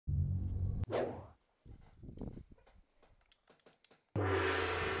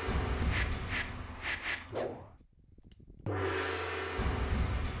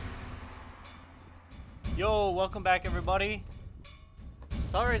Yo, welcome back, everybody.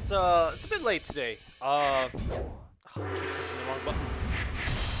 Sorry, it's a bit late today. I keep pushing the wrong button.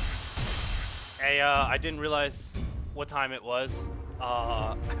 Hey, I didn't realize what time it was.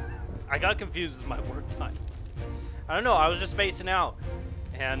 I got confused with my work time. I don't know. I was just spacing out,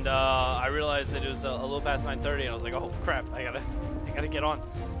 and I realized that it was a little past 9:30, and I was like, "Oh crap! I gotta get on."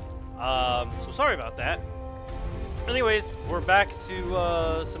 So sorry about that. Anyways, we're back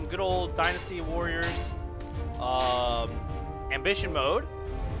to some good old Dynasty Warriors ambition mode.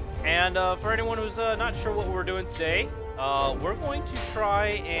 And for anyone who's not sure what we're doing today, we're going to try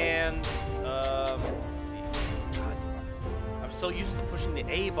and let's see. God, I'm so used to pushing the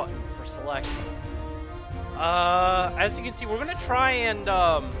A button for select. As you can see, we're gonna try and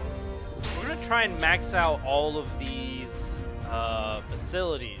max out all of these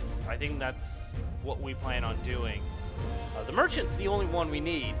facilities. I think that's what we plan on doing. The merchant's the only one we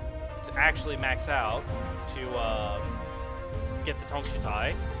need to actually max out to get the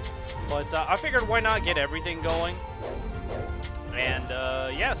Tongchitai. But I figured why not get everything going. And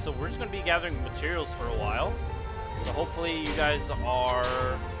yeah, so we're just going to be gathering materials for a while. So hopefully you guys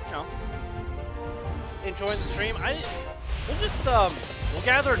are, you know, enjoying the stream. We'll just, we'll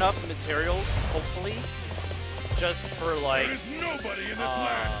gather enough materials, hopefully, just for like, there is nobody in this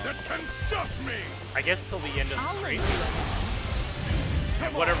land that can stop me. I guess till the end of the stream.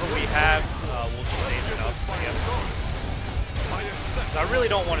 And whatever we have, we'll just say it's enough, I guess. Because I really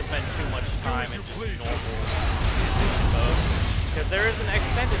don't want to spend too much time in just normal ambition mode. Because there is an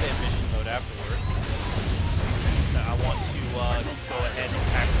extended ambition mode afterwards that I want to go ahead and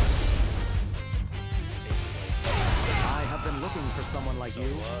tackle. I have been looking for someone like you.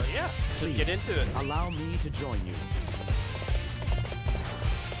 Yeah, Please, just get into it. Allow me to join you.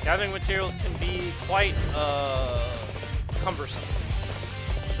 Gathering materials can be quite cumbersome.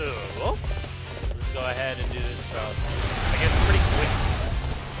 So, let's go ahead and do this, I guess, pretty quick.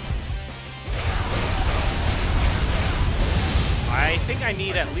 I think I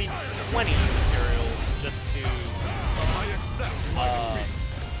need at least 20 materials just to,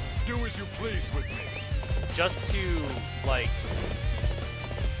 do as you please with me. just to, like,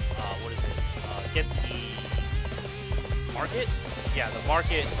 what is it? Get the market? Yeah, the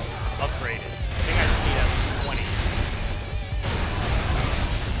market upgraded. I think I just need at least 20.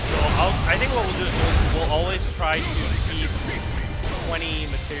 So I think what we'll do is we'll always try to keep 20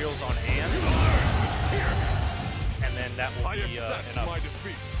 materials on hand, and then that will be enough. My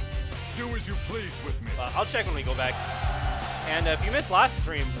defeat. Do as you please with me. I'll check when we go back. And if you missed last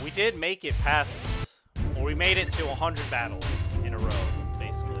stream, we did make it past, or we made it to 100 battles in a row,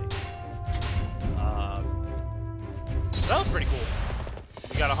 basically. So that was pretty cool.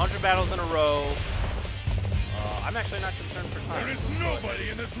 We got 100 battles in a row. I'm actually not concerned for time. There is nobody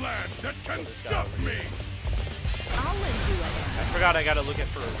in this land that can stop me. I'll lend you a hand. I forgot I gotta look at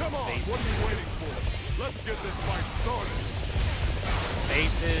for Come on, bases. what are you waiting for? Let's get this fight started.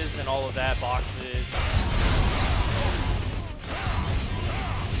 Bases and all of that, boxes.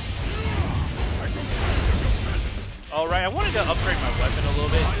 All right, I wanted to upgrade my weapon a little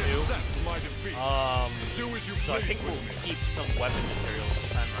bit too. So I think we'll keep some weapon materials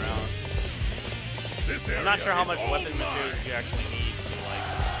this time around. I'm not sure how much weapon materials you actually need to like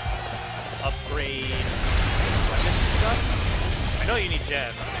upgrade weapons and stuff. I know you need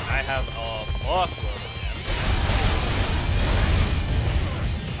gems, and I have a fuckload of gems.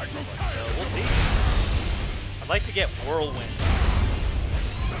 So we'll see. I'd like to get Whirlwind.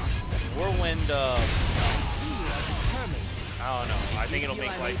 Whirlwind, I don't know. I think it'll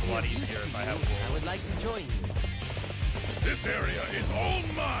make life a lot easier if I have Whirlwind. I would like to join you. This area is all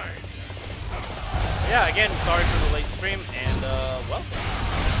mine. Yeah, again, sorry for the late stream, and, well,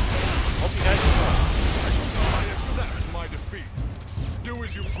 hope you guys enjoy. I accept my defeat. Do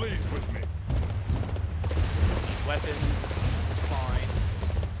as you please with me. Weapons, it's fine.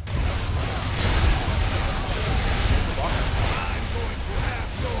 I'm going to have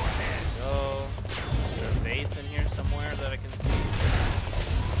your head. Go. Is there a vase in here somewhere that I can see?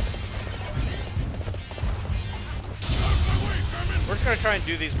 We're just gonna try and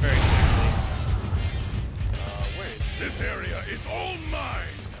do these very quickly. Where is he? This area is all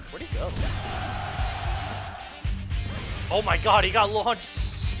mine. Where'd he go? Oh my god, he got launched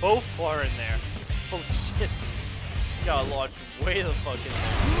so far in there. Holy shit. He got launched way the fuck in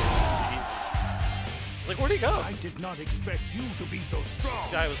there. Jesus. It's like, where'd he go? I did not expect you to be so strong.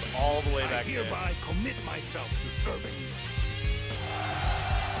 This guy was all the way back there. I hereby commit myself to serving you.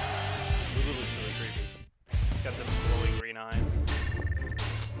 Lulu looks really creepy. He's got the glowing green eyes.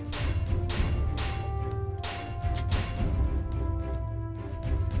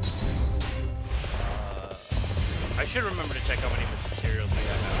 I should remember to check how many materials we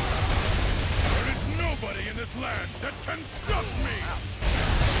have. There is nobody in this land that can stop me!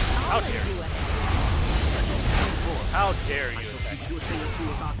 How I'll dare lend you? you a hand. How dare I you? shall teach you a thing or two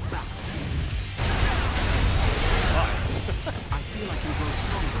about battle. I feel I can grow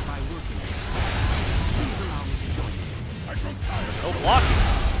stronger by working here. Please allow me to join you. I grow tired. No blocking.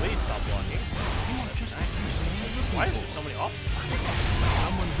 Please stop blocking. You are just the person I was looking Why is for. there so many officers?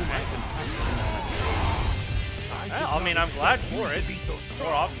 Someone whom I can trust in my I mean, I'm glad for it. So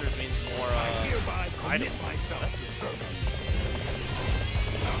More officers means more hereby commit items. myself That's to good. service.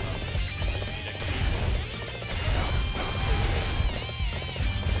 Need XP.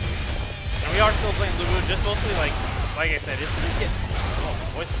 And we are still playing Lulu, just mostly like I said, it's to get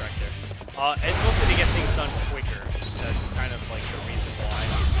voice crack there. It's mostly to get things done quicker. That's kind of like the reason why I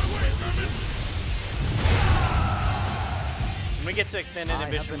play Lulu. When we get to extended I have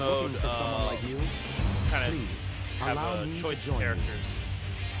ambition been mode, looking for someone like you. kind of Please have allow a me to choice of join you. characters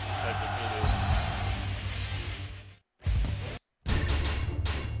instead of just Lulu.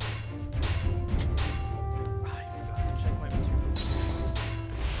 I forgot to check my materials.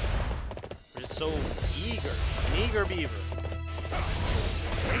 We're just so eager. An eager beaver.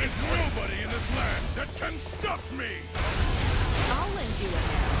 There is nobody in this land that can stop me! I'll lend you a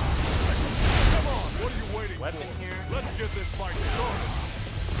hand. Come on, what are you waiting Weapon for? here. Let's get this fight started.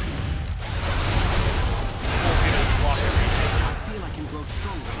 Block everything. I feel I can grow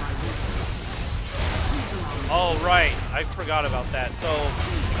stronger by working here. Please allow me to Oh, right. I forgot about that. So,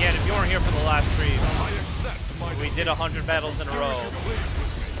 again, if you weren't here for the last stream, I accept my we did 100 battles in a row. please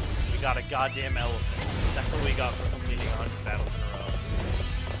with me. We got a goddamn elephant. That's what we got for completing 100 battles in a row.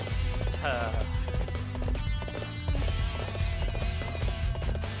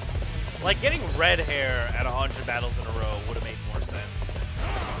 Like, getting red hair at 100 battles in a row would have made more sense.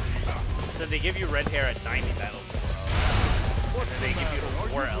 Instead, they give you red hair at 90 battles in a row. And then they give you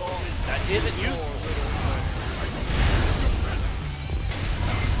a war elephant. That isn't useful.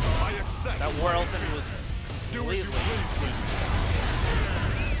 I accept. That war elephant was Do as you completely please. useless.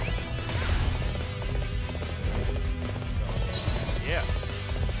 So, yeah.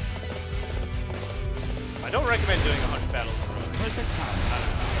 I don't recommend doing 100 battles in a row. Just, I don't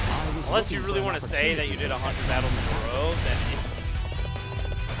know. Unless you really want to say that you did 100 battles in a row, then it's...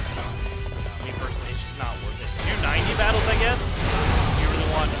 me personally, it's just not worth it. Do 90 battles, I guess, if you really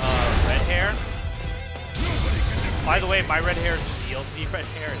want red hair. By the way, my red hair is DLC red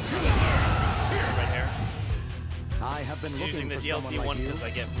hair. It's not red hair. I have been Just looking using the for DLC someone one like you. because I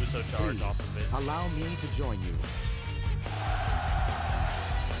get Muso charge Please off of it. allow me to join you.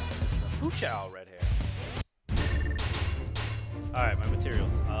 Poochow red hair. Alright, my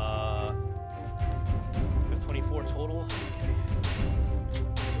materials. We have 24 total. Okay.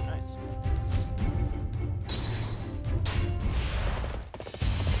 Nice. A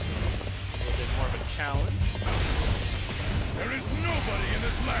little bit more of a challenge. There is nobody in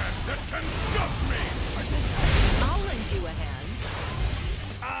this land that can stop me! I'll lend you a hand.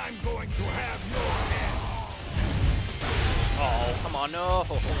 I'm going to have your head! Oh, come on, no.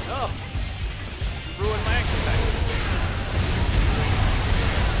 No. You ruined my action pack.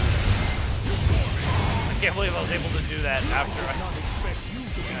 I can't believe I was able to do that after I... not expect you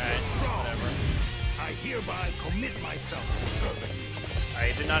to be Alright, so strong. whatever. I hereby commit myself to serving you.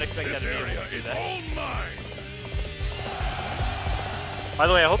 I did not expect that This to be able area to do is that. all mine! By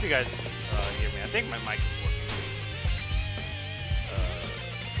the way, I hope you guys hear me. I think my mic is working.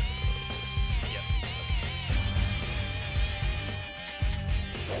 Yes.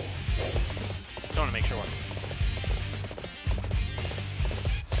 Just want to make sure.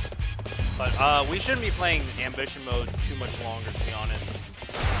 But we shouldn't be playing ambition mode too much longer, to be honest.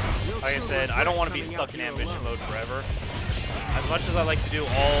 Like I said, I don't want to be stuck in ambition mode forever. As much as I like to do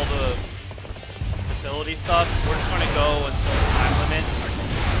all the facility stuff, we're just going to go until the time limit,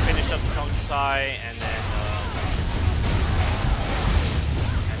 finish up the tungsten tie, and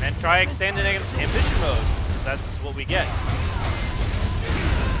then try extended ambition mode, because that's what we get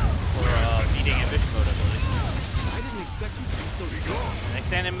for beating ambition mode, I believe. I didn't expect you to be so strong. And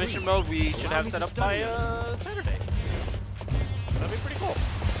extended ambition mode we should have set up by Saturday. That'd be pretty cool.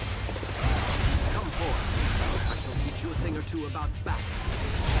 Come forward. I shall teach you a thing or two about battle.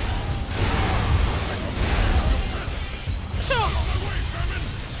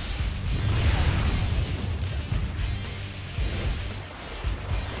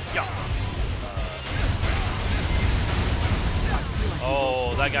 Yeah.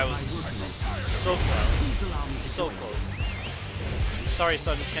 Oh, that guy was so close. So close. Sorry,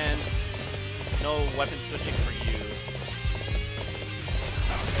 Sun Chen. No weapon switching for you.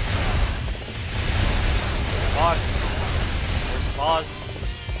 box. Where's the vase?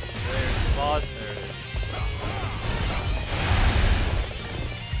 There's the vase. There it is.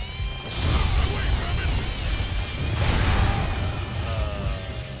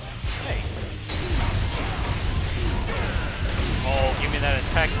 Hey. Oh, give me that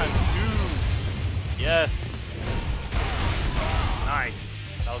attack times 2. Yes. Nice.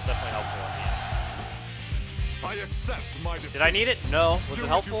 That was definitely helpful at the end. I accept my defeat. Did I need it? No. Was it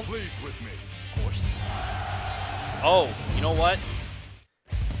helpful? Please with me. Of course. Oh, you know what?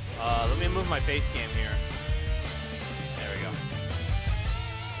 Let me move my face cam here. There we go.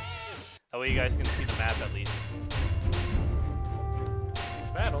 That way you guys can see the map at least.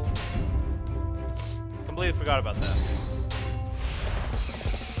 Next battle. Completely forgot about that.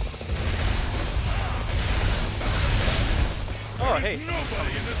 Oh, hey, someone's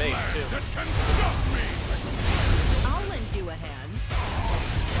coming in the base too. That can stop me. I'll lend you a hand.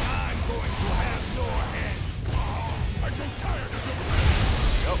 I'm going to have your head. I grow tired of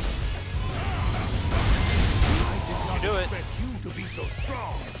Go. you. Do it. Expect you to be so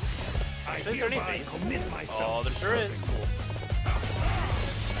strong. I Is there any hereby faces? commit myself Oh, there to sure is. serving Cool.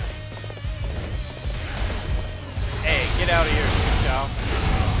 Nice. Hey, get out of here, Chow.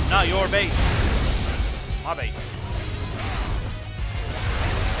 This is not your base. My base.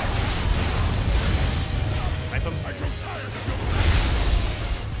 Snipe him. I grow tired of your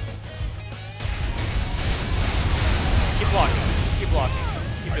Keep blocking. Just keep blocking.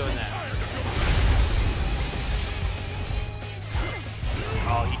 Just keep doing that.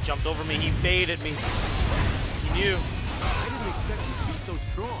 Oh, he jumped over me. He baited me. He knew. I didn't expect you to be so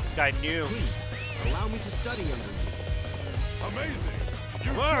strong. This guy knew. Please, allow me to study under you. Amazing.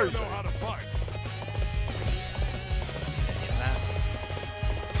 You Amazing. sure know how to fight. Get that.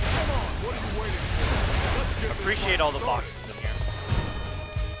 Come on, what are you waiting for? Let's get this Appreciate party all the started. boxes in here.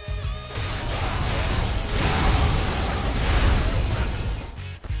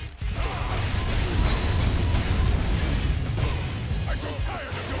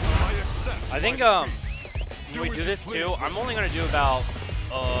 I think when we do this too, I'm only gonna do about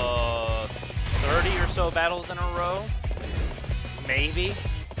 30 or so battles in a row. Maybe.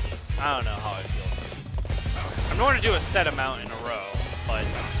 I don't know how I feel. I'm going to do a set amount in a row, but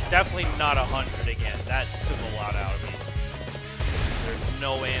definitely not 100 again. That took a lot out of me. There's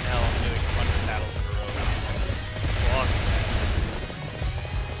no way in hell I'm doing 100 battles in a row. Fuck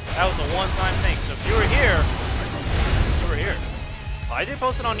that. That was a one-time thing. So if you were here, you were here. I did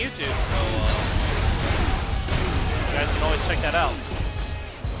post it on YouTube, so you guys can always check that out.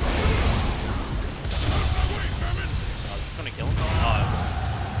 Oh, is this gonna kill him?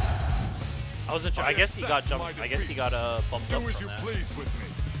 I wasn't sure. I guess he got jumped. I guess he got bumped up Do as from you that. please with me.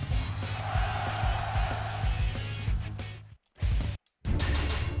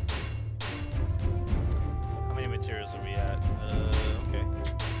 How many materials are we at? Okay.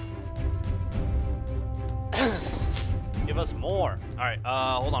 Give us more. All right.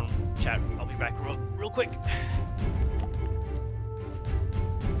 Hold on, chat. I'll be back real quick.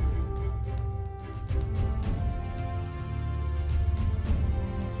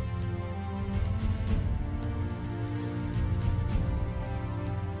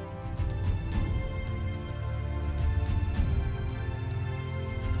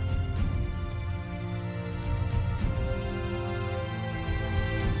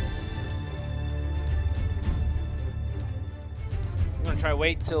 I'm gonna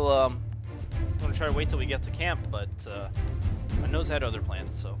try to wait till we get to camp, but my nose had other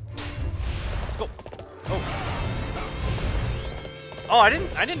plans, so let's go. Oh, I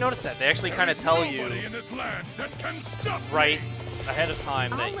didn't notice that. They actually kind of tell you In this land that can stop right ahead of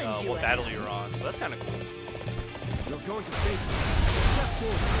time that I'll lend you what a battle hand. you're on, so that's kind of cool. You're going to face me. Step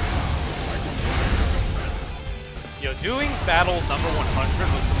forward. Yo, doing battle number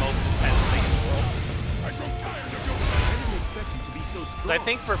 100 was the most intense thing in the world. I didn't expect you to be so strong. Because I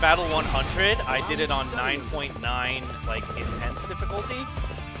think for battle 100, I did it on 9.9 like intense difficulty.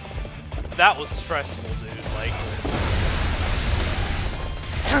 That was stressful, dude.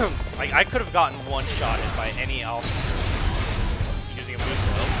 Like I could have gotten one-shotted by any officer using a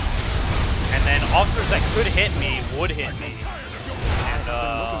Muso. And then officers that could hit me would hit me. And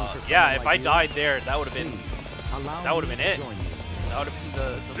yeah, if I died there, that would have been Allow me been to it. join you. That would have been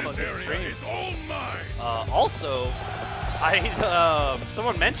the This fucking area stream. is all mine. Also,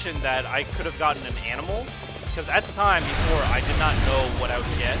 someone mentioned that I could have gotten an animal, because at the time before I did not know what I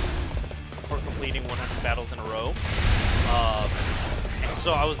would get for completing 100 battles in a row. And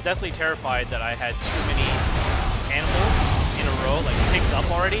so I was deathly terrified that I had too many animals in a row, like picked up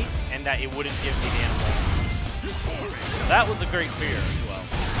already, and that it wouldn't give me the animal. So that was a great fear as well.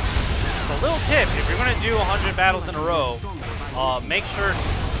 So So little tip, if you're going to do 100 battles in a row, make sure to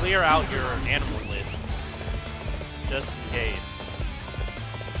clear out your animal lists, just in case.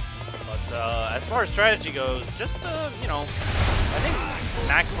 But as far as strategy goes, just, you know, I think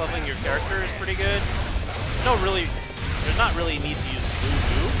max leveling your character is pretty good. There's not really a need to use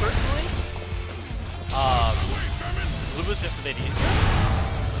Blue personally. Blue is just a bit easier.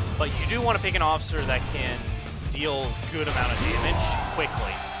 But you do want to pick an officer that can deal good amount of damage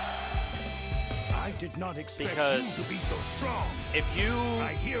quickly. I did not expect Because you to be so strong. if you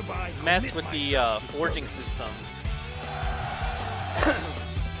I hereby mess commit with the myself to forging service. system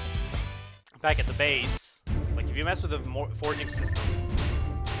back at the base, like if you mess with the forging system,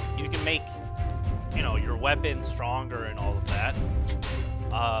 you can make, you know, your weapon stronger and all of that.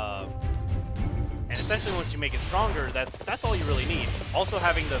 And essentially, once you make it stronger, that's all you really need. Also,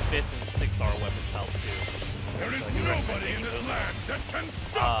 having the 5th and 6th star weapons help too. There is So I do recommend nobody in making this those. land that can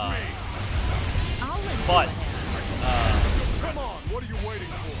stop me. I'll lend you But a hand. Come on, what are you waiting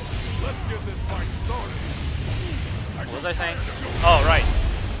for? Let's get this fight started. what was I saying? Oh, right.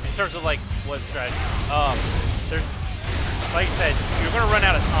 In terms of like what strategy, there's, like I said, you're gonna run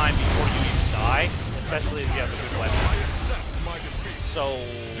out of time before you even die, especially if you have a good weapon. I accept my defeat. So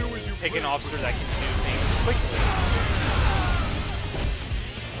pick an officer that can do things quickly.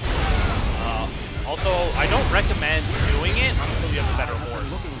 Also, I don't recommend doing it until you have a better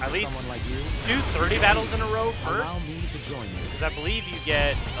horse. At least do 30 battles in a row first, because I believe you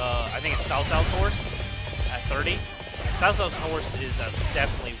get, I think it's Cao Cao's horse at 30. Cao Cao's horse is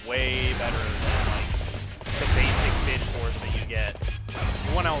definitely way better than like the basic bitch horse that you get.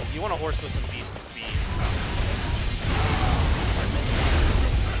 You want a horse with some decent speed.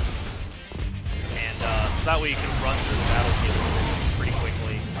 And so that way you can run through the battlefield pretty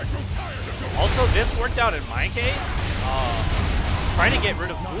quickly. Also, this worked out in my case. Trying to get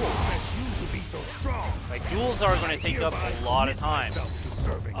rid of duels. Like, duels are going to take up a lot of time,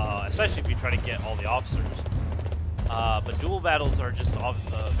 especially if you try to get all the officers. But duel battles are just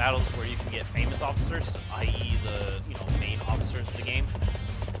battles where you can get famous officers, i.e. the main officers of the game.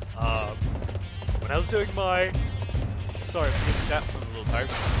 When I was doing my... Sorry, forgive the chat, I'm a little tired.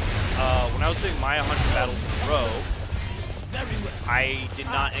 When I was doing my 100 battles in a row, I did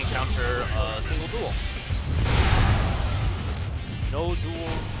not encounter a single duel. No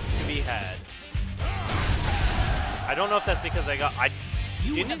duels to be had. I don't know if that's because I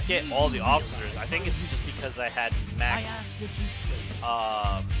didn't get all the officers. I think it's just because I had max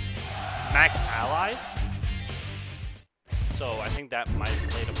allies. So I think that might have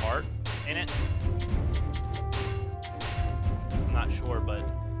played a part in it. I'm not sure, but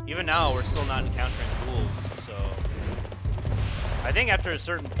even now we're still not encountering duels, so I think after a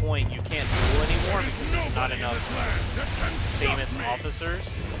certain point you can't duel anymore because there's not enough famous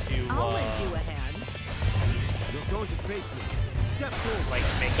officers to I'll lend you a hand. You're going to face me. Step forward. like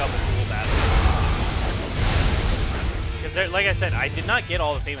make up a duel battle. Because like I said, I did not get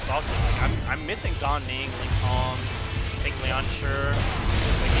all the famous officers. Like I'm missing Gan Ning, Ling Tong, I think Lian Shi.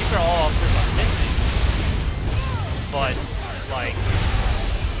 Like these are all officers I'm missing. But like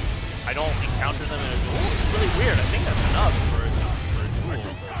I don't encounter them in a duel. It's really weird. I think that's enough for a duel.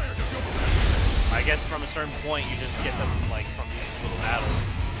 I guess from a certain point you just get them like from these little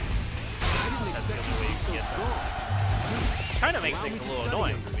battles. That's the only way you can get them. Kind of makes things a little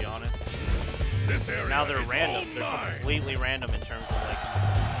annoying, to be honest. Now they're random. They're completely random in terms of like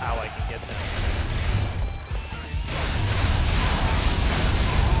how I can get them.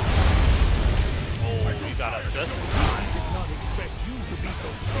 Oh, you got up just in time. I did not expect you to be so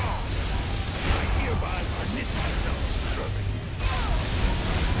strong. I hereby commit myself to service.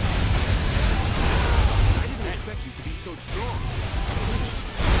 I didn't expect you to be so strong.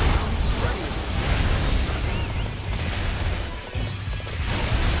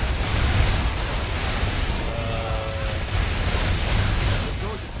 You're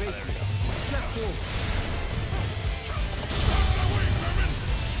going to face me. Step forward.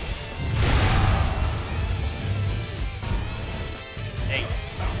 Hey.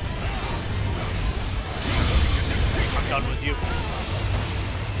 I'm done with you.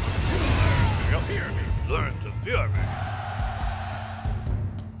 Learn to fear me.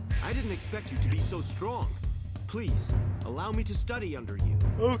 I didn't expect you to be so strong. Please, allow me to study under you.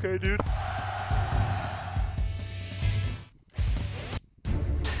 Okay, dude.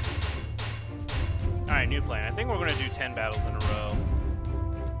 Alright, new plan. I think we're gonna do 10 battles in a row.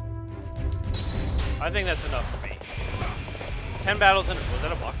 I think that's enough for me. 10 battles in a... Was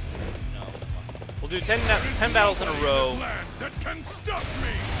that a box? No. We'll do 10 battles in a row. That can stop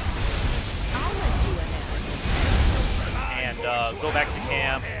me. I'll lend you a hand. And go back to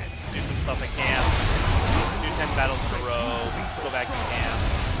camp, do some stuff at camp, do 10 battles in a row, go back to camp,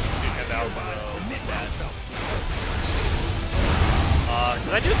 do 10 battles in a row, like that.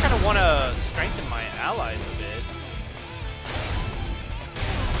 Because I do kind of want to strengthen my allies a bit.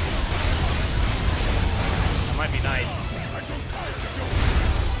 That might be nice.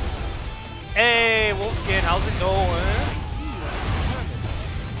 Hey, Wolfskin, how's it going?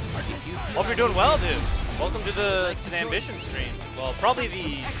 Hope you're doing well, dude. Welcome to the ambition stream. Well, probably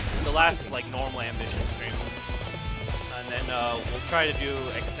the last like normal ambition stream, and then we'll try to do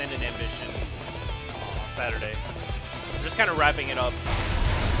extended ambition on Saturday. We're just kind of wrapping it up.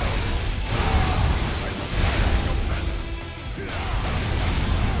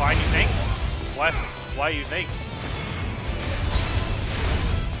 Fine, you think? What? Why you think?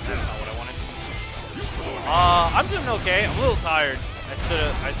 That's not what I wanted. I'm doing okay. I'm a little tired. I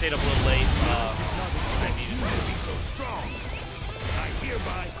stayed up a little late. I needed to be so strong. I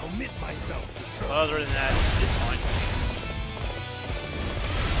hereby commit myself to serve. But other than that, it's fine.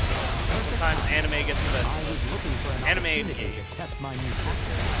 Sometimes anime gets the best of us. Anime opportunity to test my new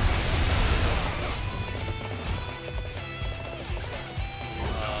tactics.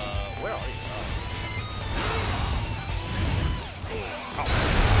 Where are you?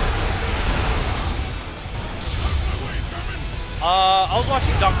 I was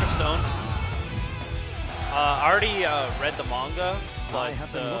watching Dr. Stone. I already read the manga, but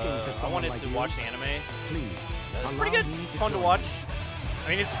I wanted to watch the anime. Please, It's pretty good. It's fun to watch. I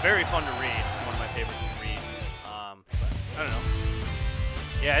mean, it's very fun to read. It's one of my favorites to read. I don't know.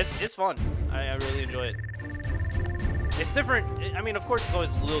 Yeah, it's fun. I really enjoy it. It's different. I mean, of course, it's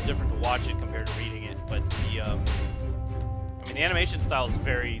always a little different to watch it compared to reading it, but the I mean, the animation style is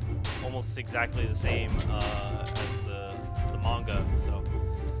almost exactly the same as the manga, so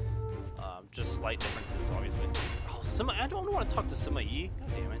just slight differences, obviously. Oh, I don't want to talk to Sima Yi. God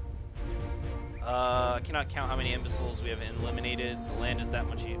damn it. I cannot count how many imbeciles we have eliminated. The land is that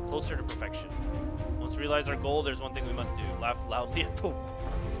much closer to perfection. Once we realize our goal, there's one thing we must do. Laugh loudly at the world.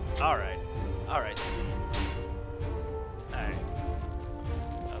 Alright. Alright, Sima. Alright.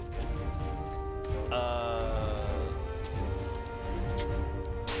 That was good. Let's see.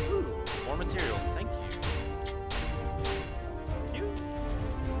 Ooh, more materials. Thank you.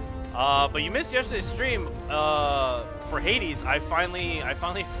 But you missed yesterday's stream for Hades. I finally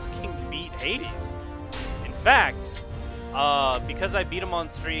fucking beat Hades. In fact, because I beat him on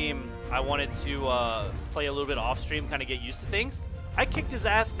stream, I wanted to play a little bit off stream, kind of get used to things. I kicked his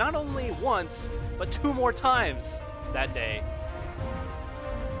ass not only once, but 2 more times that day.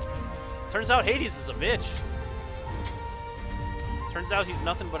 Turns out Hades is a bitch. Turns out he's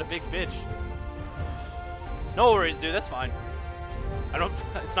nothing but a big bitch. No worries, dude. That's fine.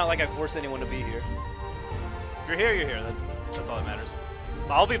 It's not like I force anyone to be here. If you're here, you're here. That's all that matters.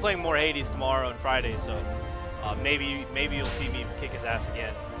 I'll be playing more Hades tomorrow and Friday, so maybe you'll see me kick his ass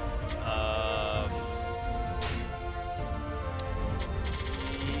again.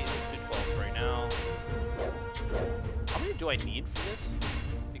 Let's do 12 right now. How many do I need for this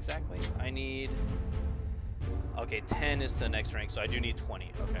exactly? I need. Okay, 10 is the next rank, so I do need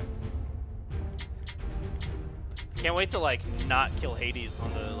 20. Okay. Can't wait to like not kill Hades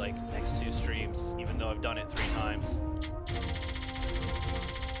on the like next 2 streams, even though I've done it 3 times.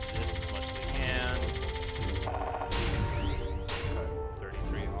 This as much as I can. Okay,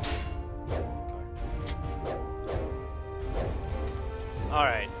 33. Okay. All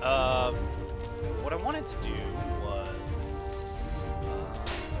right. What I wanted to do was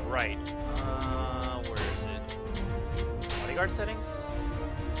right. Where is it? Bodyguard settings.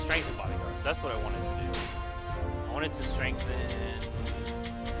 Strength bodyguards. That's what I wanted to do. I wanted to strengthen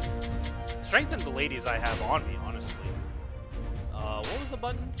the ladies I have on me, honestly. What was the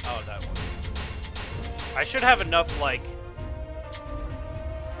button? Oh, that one. I should have enough, like,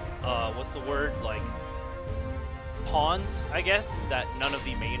 what's the word? Like, pawns, I guess, that none of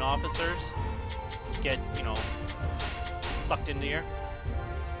the main officers get, you know, sucked into here.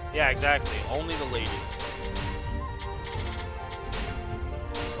 Yeah, exactly. Only the ladies.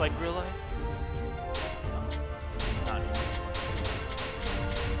 Just like real life.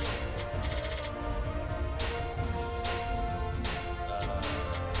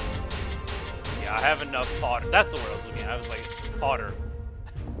 I have enough fodder. That's the word I was looking at. I was like, fodder.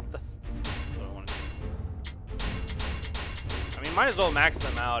 That's what I wanted. I mean, might as well max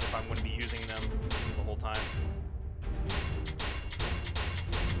them out if I'm going to be using them the whole time.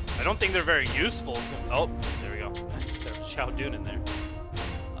 I don't think they're very useful. Oh, there we go. There's Xiaodun in there.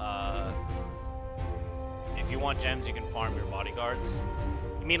 If you want gems, you can farm your bodyguards.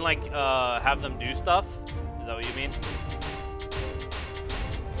 You mean like have them do stuff? Is that what you mean?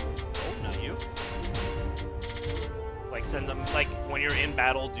 Like send them, like when you're in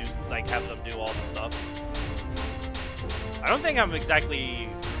battle, like have them do all the stuff. I don't think I'm exactly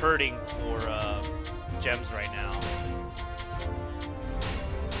hurting for gems right now.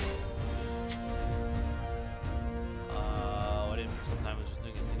 What I did for some time was just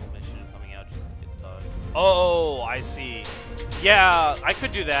doing a single mission and coming out just to get the dog. Oh, I see. Yeah, I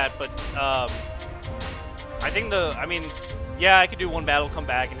could do that, but I think yeah, I could do one battle, come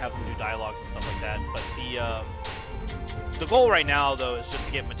back, and have them do dialogues and stuff like that. But the goal right now, though, is just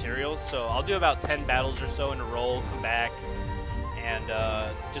to get materials. So I'll do about 10 battles or so in a row, come back, and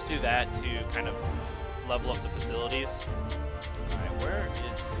just do that to kind of level up the facilities. All right, where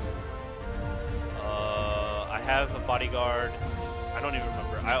is... I have a bodyguard. I don't even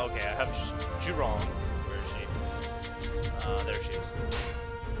remember. Okay, I have Jurong. Where is she? There she is.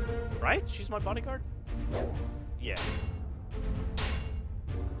 Right? She's my bodyguard? Yeah.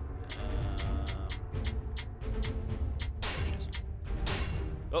 There she is.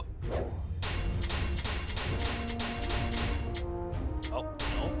 Oh. Oh,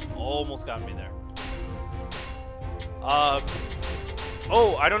 no. Almost got me there.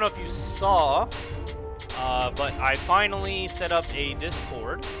 Oh, I don't know if you saw, but I finally set up a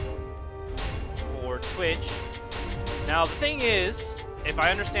Discord for Twitch. Now, the thing is, if I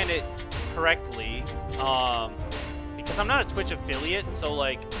understand it correctly, because I'm not a Twitch affiliate, so,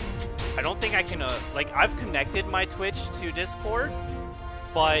 like, I don't think I can, like, I've connected my Twitch to Discord,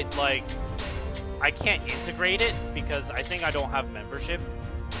 but, like, I can't integrate it because I think I don't have membership,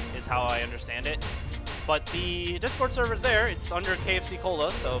 is how I understand it. But the Discord server's there. It's under KFC Cola,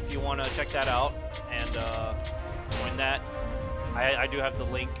 so if you want to check that out and join that, I do have the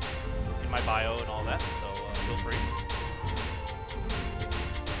link in my bio and all that, so feel free.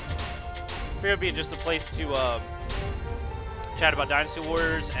 Figure it'd be just a place to chat about Dynasty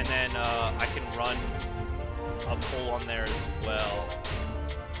Warriors, and then I can run a poll on there as well.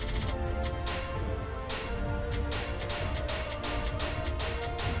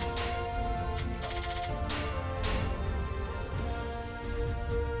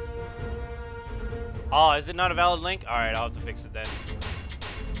 Oh, is it not a valid link? Alright, I'll have to fix it then.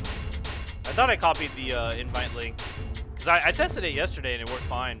 I thought I copied the invite link. Because I tested it yesterday and it worked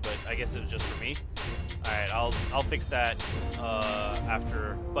fine, but I guess it was just for me. Alright, I'll fix that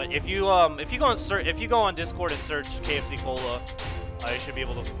after. But if you go on Discord and search KFC Cola, you should be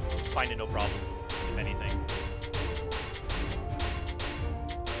able to find it no problem, if anything.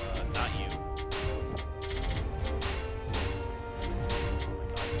 Not you. Oh my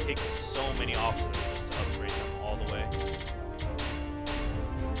god, it takes so many officers just to upgrade them all the way.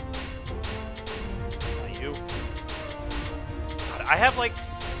 Not you. God, I have like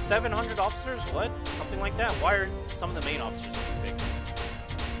 700 officers? What? Something like that? Why are some of the main officers so big?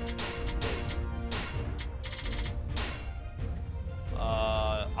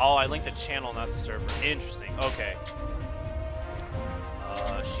 Oh, I linked the channel, not the server. Interesting. Okay.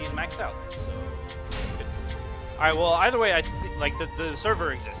 She's maxed out, so that's good. All right. Well, either way, like the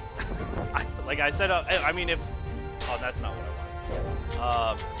server exists. Like I set up. I mean, if oh, that's not what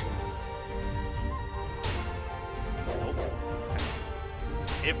I want. Nope.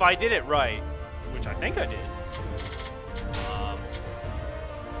 If I did it right, which I think I did,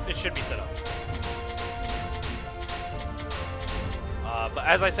 it should be set up. But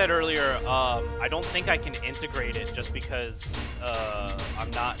as I said earlier, I don't think I can integrate it just because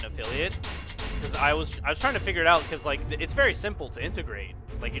I'm not an affiliate. Because I was trying to figure it out because like it's very simple to integrate.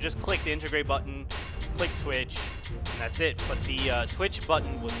 Like you just click the integrate button, click Twitch, and that's it. But the Twitch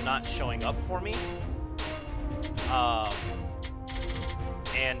button was not showing up for me.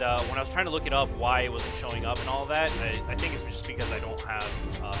 And when I was trying to look it up, why it wasn't showing up and all that, I think it's just because I don't have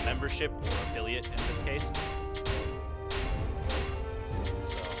membership or affiliate in this case.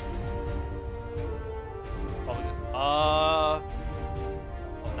 Well,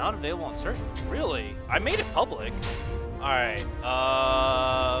 not available on search. Really? I made it public. All right.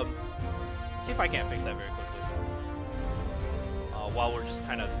 Let's see if I can't fix that very quickly. While we're just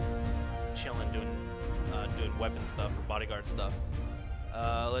kind of chilling, doing weapon stuff or bodyguard stuff.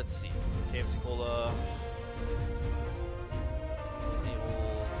 Let's see. KFC Cola.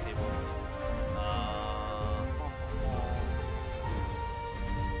 Disable.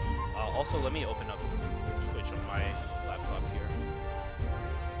 Also, let me open up Twitch on my laptop here.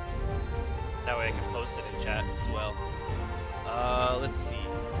 That way I can post it in chat as well. Let's see.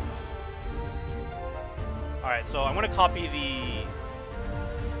 Alright, so I'm going to copy the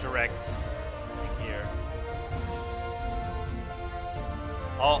direct link here.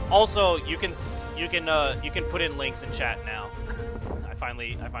 Also, you can put in links in chat now. I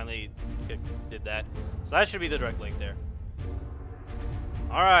finally did that. So that should be the direct link there.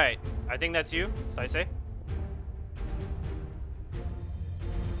 All right, I think that's you, Saisei.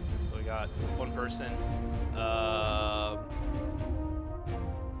 So we got one person.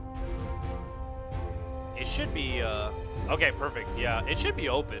 It should be. Okay, perfect. Yeah, it should be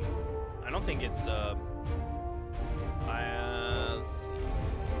open. I don't think it's. Let's see.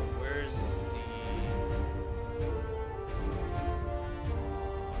 Where's the?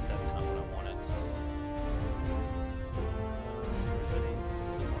 That's not what I wanted.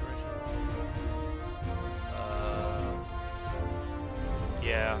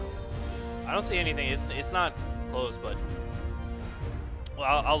 Yeah, I don't see anything. It's not closed, but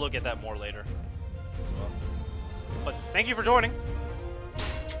well, I'll look at that more later as well. But thank you for joining.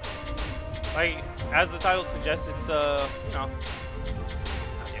 Like as the title suggests, it's you know,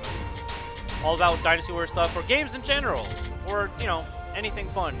 all about Dynasty Warriors stuff or games in general, or you know, anything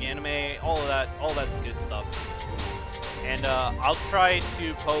fun, anime, all of that, all that's good stuff. And I'll try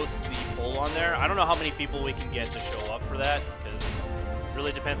to post the poll on there. I don't know how many people we can get to show up for that, because it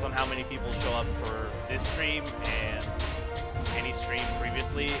really depends on how many people show up for this stream and any stream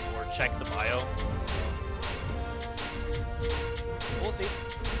previously, or check the bio. So we'll see.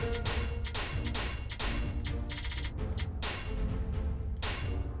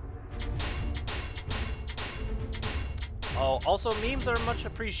 Oh, also memes are much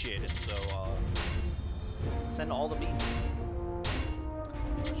appreciated, so send all the memes.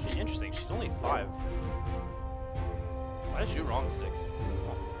 She's interesting. She's only 5. Why is you wrong 6?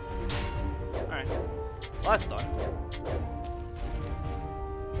 Oh. All right. Well, that's done.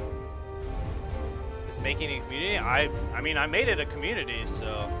 Is making a community? I mean, I made it a community,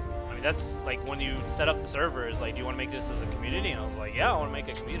 so I mean that's like when you set up the server. Is like, do you want to make this as a community? And I was like, yeah, I want to make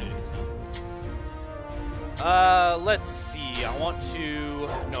a community. So. Let's see. I want to.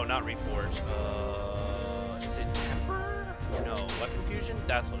 No, not reforge. Is it temper? No, weapon fusion.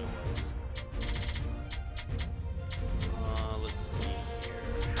 That's what it was. Let's see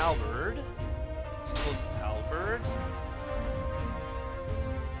here. Halberd. Explosive halberd.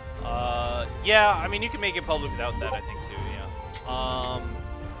 Yeah. I mean, you can make it public without that. I think too. Yeah. All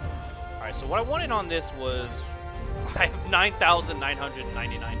right. So what I wanted on this was. I have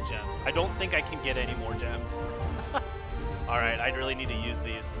 9,999 gems. I don't think I can get any more gems. Alright, I really need to use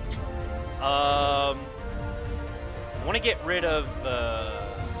these. I want to get rid of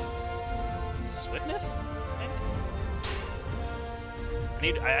swiftness, I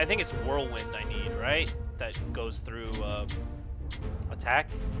think. I think it's whirlwind I need, right? That goes through attack.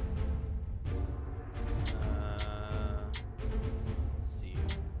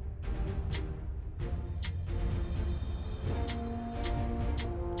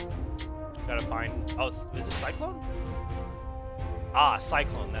 Gotta find. Oh, is it Cyclone? Ah,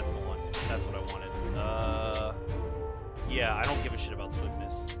 Cyclone. That's the one. That's what I wanted. Yeah, I don't give a shit about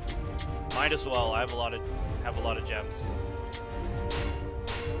swiftness. Might as well. I have a lot of gems.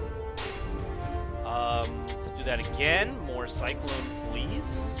 Let's do that again. More Cyclone,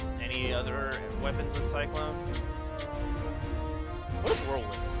 please. Any other weapons with Cyclone? What is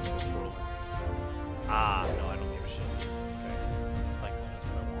Whirlwind? What's Whirlwind? Ah, no, I don't give a shit. Okay, Cyclone is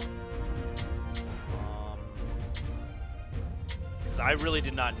what I want. Because I really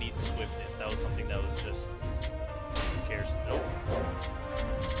did not need swiftness. That was something that was just... Who cares? Nope.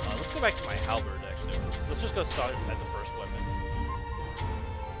 Let's go back to my halberd, actually. Let's just go start at the first weapon.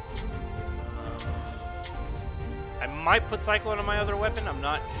 I might put Cyclone on my other weapon. I'm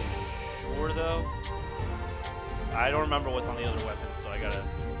not sure, though. I don't remember what's on the other weapon, so I gotta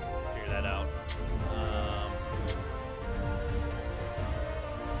figure that out.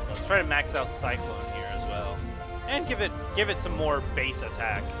 Let's try to max out Cyclone here as well. And give it some more base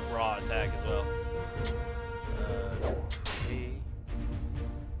attack, raw attack as well. Okay.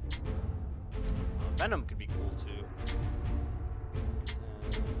 Venom could be cool too.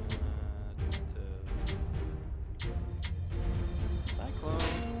 Cyclone.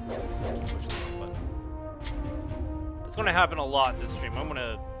 Keep pushing the wrong button. It's gonna happen a lot this stream. I'm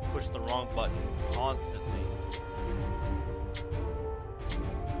gonna push the wrong button constantly.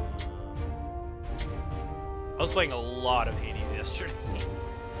 I was playing a lot of Hades yesterday.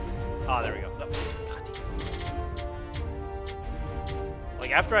 Ah, there we go. Oh, God damn.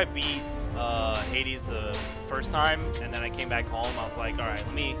 Like after I beat Hades the first time, and then I came back home, I was like, all right,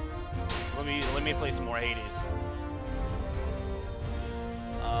 let me play some more Hades.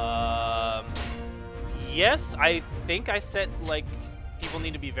 Yes, I think I said like people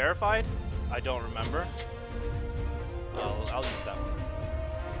need to be verified. I don't remember. I'll use that one.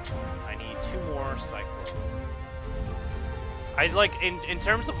 I need 2 more Cyclone. I like in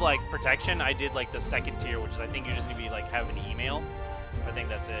terms of like protection, I did like the 2nd tier, which is I think you just need to be like have an email. I think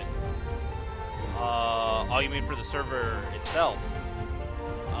that's it. Oh, you mean for the server itself?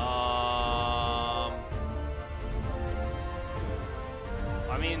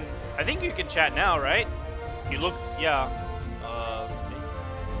 I mean, I think you can chat now, right? You look, yeah. Let's see.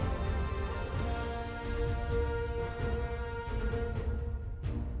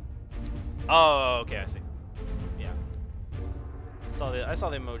 Oh, okay, I see. Yeah. I saw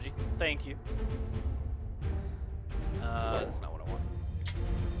the emoji. Thank you. That's not what I want.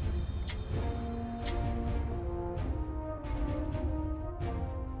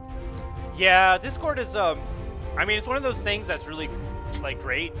 Yeah, Discord is I mean, it's one of those things that's really like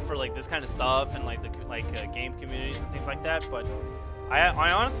great for like this kind of stuff and like the game communities and things like that, but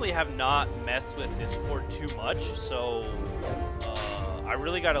I honestly have not messed with Discord too much, so I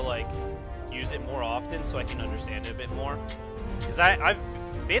really gotta like use it more often so I can understand it a bit more. Because I've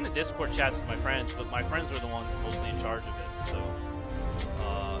been in Discord chats with my friends, but my friends are the ones mostly in charge of it, so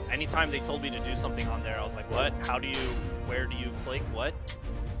anytime they told me to do something on there, I was like, what? How do you, where do you click, what?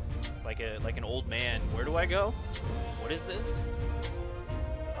 Like an old man, where do I go? What is this?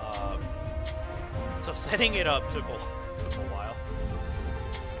 So setting it up took a while.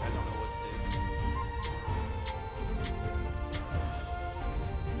 I don't know what to do.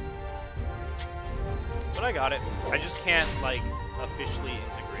 But I got it. I just can't like officially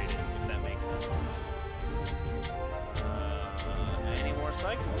integrate it, if that makes sense. Any more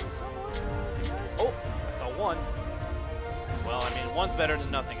cycles somewhere? Oh, I saw one. Well, I mean, one's better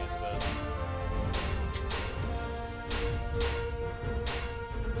than nothing, I suppose.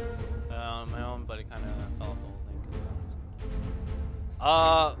 My own buddy kind of fell off the whole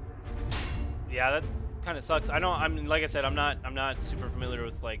thing. Yeah, that kind of sucks. I mean, like I said, I'm not super familiar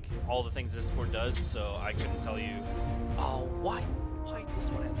with like all the things Discord does, so I couldn't tell you. Oh, why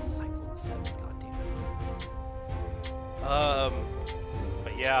this one has Cyclone 7? God damn it.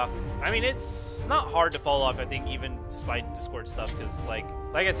 But yeah, I mean, it's not hard to fall off, I think, even despite Discord stuff, because like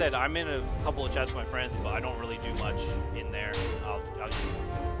I said, I'm in a couple of chats with my friends, but I don't really do much in there. I'll use it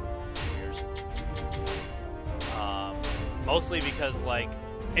for years. Mostly because like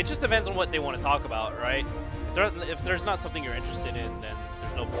it just depends on what they want to talk about, right? If there's not something you're interested in, then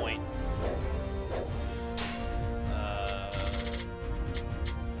there's no point.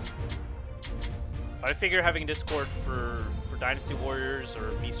 I figure having Discord for Dynasty Warriors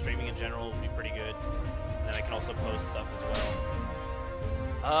or me streaming in general would be pretty good. And then I can also post stuff as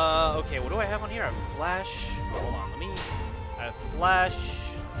well. Okay, what do I have on here? I have Flash. Hold on, I have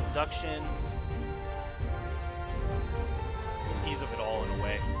Flash, Reduction. Ease of it all in a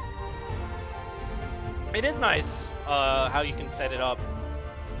way. It is nice how you can set it up,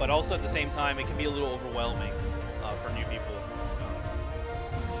 but also at the same time it can be a little overwhelming for new people. So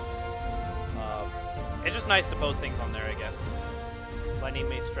it's just nice to post things on there, I guess. Lightning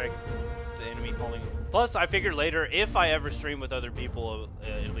may strike the enemy falling. Plus, I figured later, if I ever stream with other people,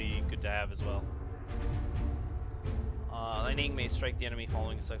 it'll be good to have as well. Lightning may strike the enemy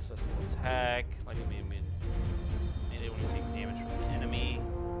following a successful attack. Lightning may when you take damage from the enemy.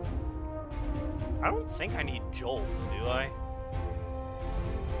 I don't think I need jolts, do I?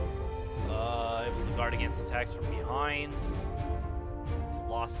 Able to guard against attacks from behind.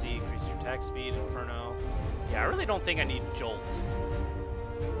 Velocity, increase your attack speed, Inferno. Yeah, I really don't think I need Jolt.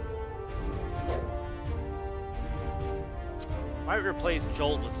 Might replace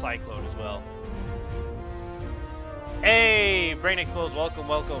Jolt with Cyclone as well. Hey, Brain Exposed, welcome,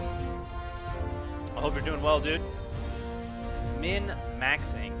 welcome. I hope you're doing well, dude.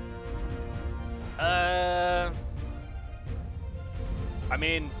 Min-maxing. I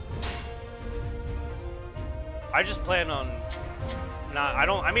mean, I just plan on not.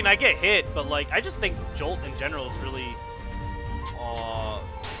 I mean, I get hit, but like, I just think Jolt in general is really,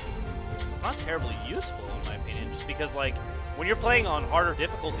 it's not terribly useful in my opinion. Just because like, when you're playing on harder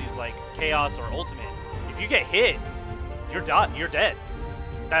difficulties like Chaos or Ultimate, if you get hit, you're dead.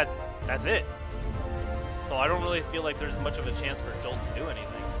 That's it. So I don't really feel like there's much of a chance for Jolt to do anything.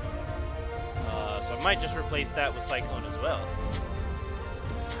 So I might just replace that with Cyclone as well.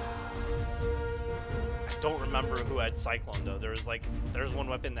 I don't remember who had Cyclone though. There's one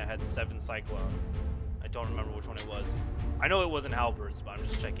weapon that had 7 Cyclone. I don't remember which one it was. I know it wasn't Halberds, but I'm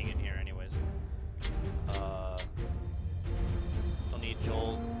just checking in here anyways. Don't need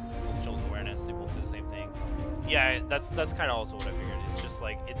Jolt. Both Jolt and Awareness, they both do the same thing. So. Yeah, that's kind of also what I figured. It's just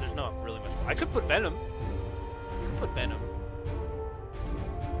like, there's not really much. I could put Venom.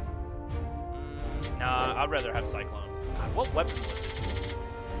 Nah, I'd rather have Cyclone. God, what weapon was it?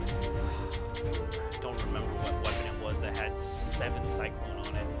 I don't remember what weapon it was that had 7 Cyclone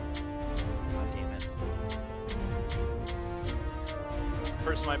on it. God damn it.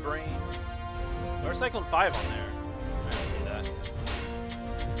 Burst my brain. Or Cyclone 5 on there. I'll do that.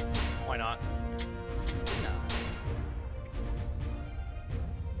 Why not? 69.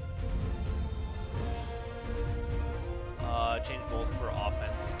 Change both for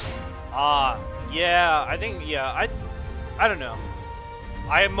offense. Yeah, I think, yeah, I don't know.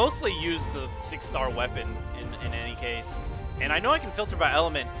 I mostly use the 6-star weapon in any case. And I know I can filter by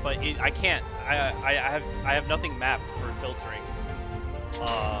element, but I can't. I have nothing mapped for filtering.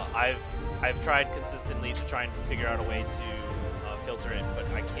 I've tried consistently to try and figure out a way to filter it, but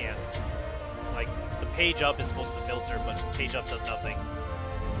I can't. Like, the page up is supposed to filter, but page up does nothing.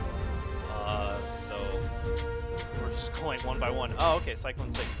 So we're just going one by one. Oh, okay,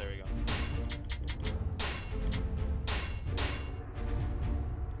 Cyclone 6, there we go.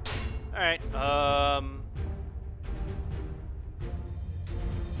 Alright,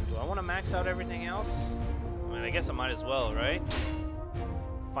 do I want to max out everything else? I mean, I guess I might as well, right?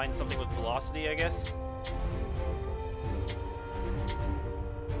 Find something with velocity, I guess.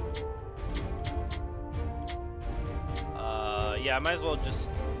 Yeah, I might as well just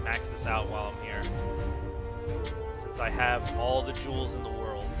max this out while I'm here. Since I have all the jewels in the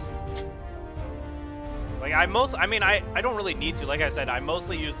world. Like, I don't really need to. Like I said, I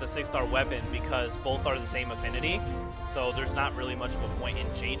mostly use the 6-star weapon because both are the same affinity. So there's not really much of a point in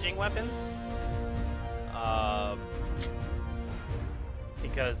changing weapons.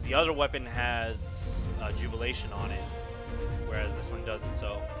 Because the other weapon has Jubilation on it, whereas this one doesn't.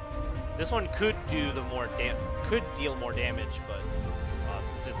 So this one could do the deal more damage, but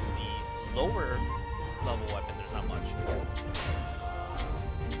since it's the lower level weapon, there's not much.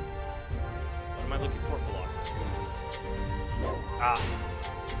 What am I looking for? Velocity.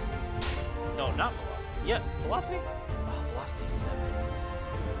 No, not velocity. Yeah, velocity? Oh, velocity 7.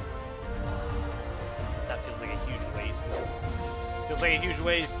 That feels like a huge waste. Feels like a huge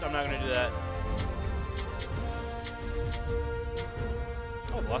waste. I'm not gonna do that.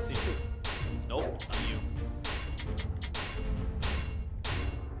 Oh, velocity 2. Nope, not you.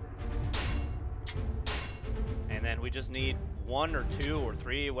 And then we just need 1 or 2 or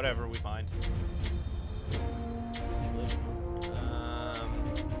 3, whatever we find.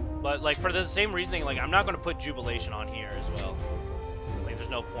 But like for the same reasoning, like I'm not going to put Jubilation on here as well. Like there's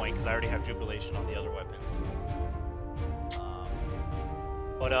no point because I already have Jubilation on the other weapon.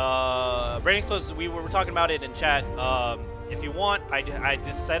 Brain Explosives, we were talking about it in chat. If you want, I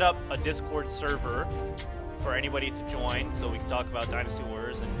just set up a Discord server for anybody to join so we can talk about Dynasty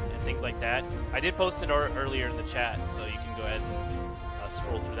Warriors and things like that. I did post it earlier in the chat, so you can go ahead and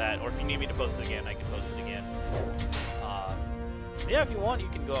scroll through that. Or if you need me to post it again, I can post it again. Yeah, if you want, you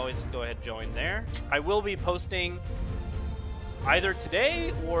can always go ahead and join there. I will be posting either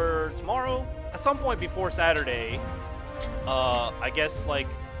today or tomorrow, at some point before Saturday, I guess like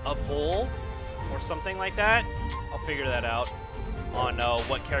a poll or something like that. I'll figure that out on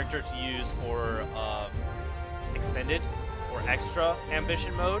what character to use for extended or extra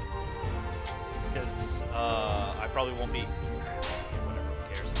ambition mode, because I probably won't be. Whatever,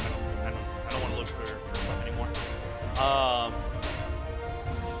 who cares? I don't want to look for stuff anymore.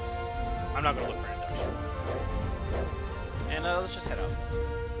 I'm not gonna look for induction. And let's just head up.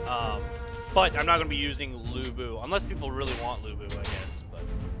 But I'm not gonna be using Lubu unless people really want Lubu, I guess. But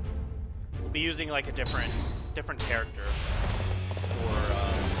we'll be using like a different character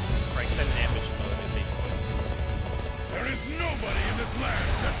for extended ambition mode, basically. There is nobody in this land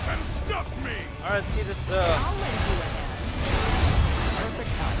that can stop me! Alright, let's see this, I'll lend you a hand.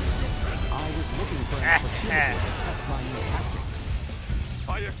 Perfect timing. I was looking for an opportunity to test my new tactics.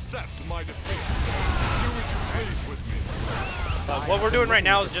 I accept my defeat. Do as you please with me. what we're doing right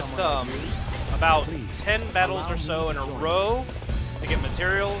now is just about 10 battles or so in a row to get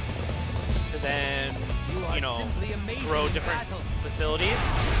materials, to then, you know, grow different facilities.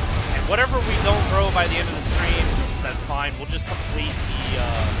 And whatever we don't grow by the end of the stream, that's fine. We'll just complete the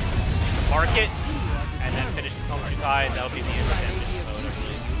market and then finish the country tie, and that'll be the end of the ambition mode, I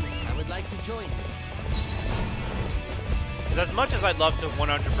believe. I would like to join you. Because as much as I'd love to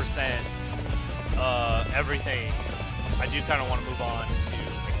 100% everything, I do kind of want to move on to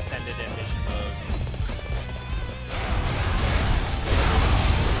extended ambition mode.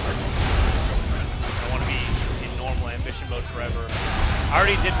 I want to be in normal ambition mode forever. I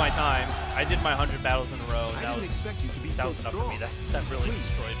already did my time. I did my 100 battles in a row, and that was enough for me. That really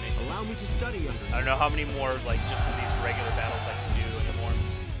destroyed me. Allow me to study under you. I don't know how many more, like, just in these regular battles I can do anymore.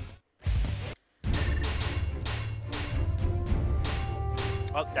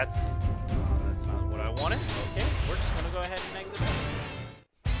 Oh, that's not what I wanted. Okay, we're just gonna go ahead and exit.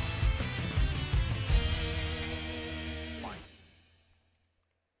 It's fine.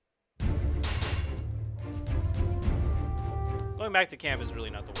 Going back to camp is really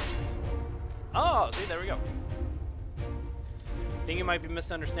not the worst thing. Oh, see, there we go. I think you might be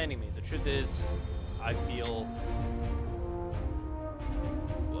misunderstanding me. The truth is, I feel...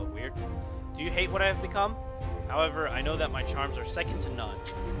 Well, weird. Do you hate what I have become? However, I know that my charms are second to none.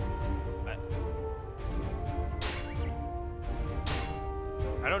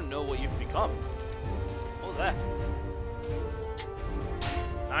 I don't know what you've become. What was that?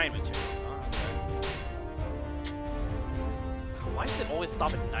 9 materials, huh? Okay. God, why does it always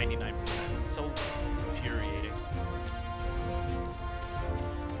stop at 99%? It's so infuriating.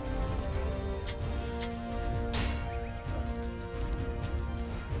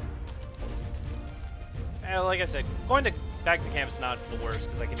 And like I said, going back to camp is not the worst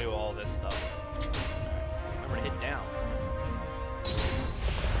because I can do all this stuff. Right. Remember to hit down.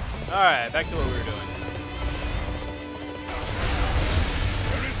 Alright, back to what we were doing.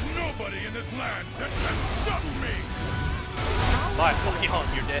 There is nobody in this land that can stop me! Bye, Leon,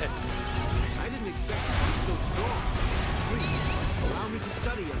 you're dead. I didn't expect you to be so strong. Please, allow me to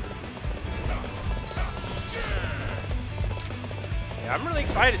study under you. Yeah, I'm really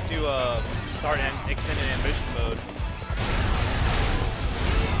excited to start an extended ambition mode.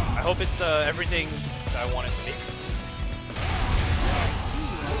 I hope it's everything that I want it to be.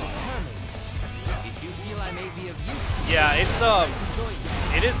 I may be of use to you. Yeah, it's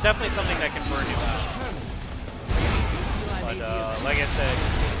it is definitely something that can burn you out. But like I said,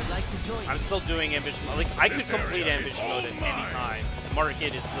 I'm still doing ambition mode. Like I could complete ambition mode at any time. The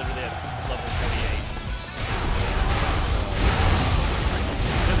market is literally at level 48.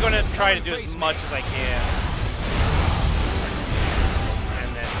 I'm just gonna try to do as much as I can,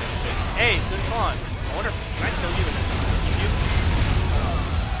 and then finish it. Hey, Sun Quan, I wonder, can I kill you and then keep you?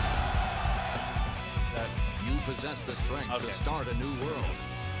 You possess the strength to start a new world.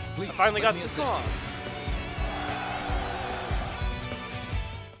 Please, I finally got let me Sun assist Quan. you.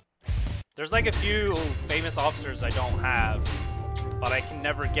 There's like a few famous officers I don't have, but I can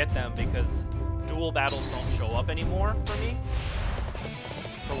never get them because duel battles don't show up anymore for me,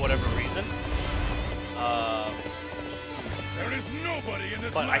 for whatever reason. There is nobody in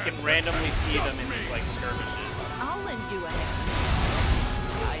this But I land can that randomly can see stop them in me. these like skirmishes. I'll lend you a hand.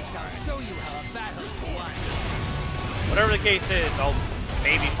 I shall show you how a battle is won. Whatever the case is, I'll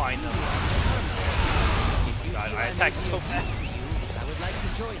maybe find them. God, I attack so fast. I would like to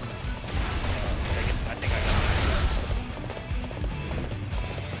join you. I think I got that.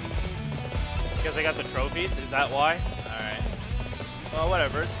 Because I got the trophies? Is that why? Alright. Well,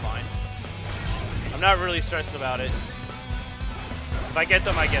 whatever. It's fine. I'm not really stressed about it. If I get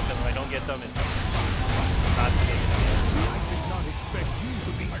them, I get them. If I don't get them, it's not the biggest deal. I did not expect you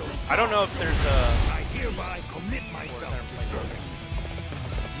to be so strong. I don't know if there's a... I hereby commit myself to serving.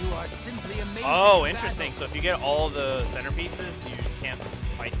 You are simply amazing. Oh, interesting. So if you get all the centerpieces, you can't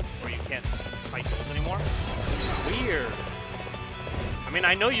fight, or you can't fight duels anymore? Weird. I mean,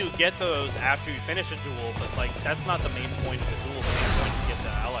 I know you get those after you finish a duel, but like, that's not the main point of the duel. The main point is to get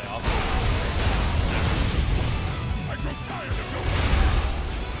the ally off. I grow tired of your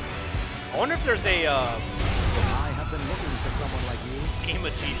I wonder if there's a I have been looking for someone like you. Steam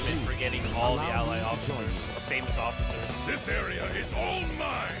achievement for getting all the ally officers, famous officers. This area is all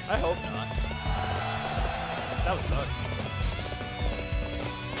mine. I hope not. That would suck.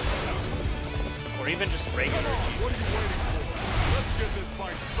 Or even just regular What achievement. are you waiting for? Let's get this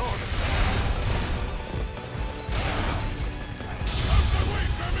fight started. Out my way,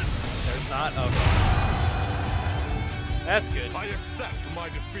 German. There's not? Okay. That's good. I accept my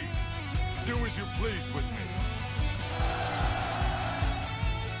defeat. Do as you please with me.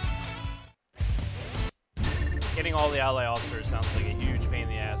 Getting all the ally officers sounds like a huge pain in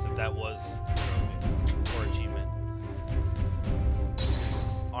the ass if that was a trophy or achievement.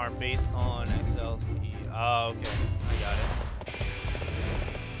 Are based on XLC. Oh, okay. I got it.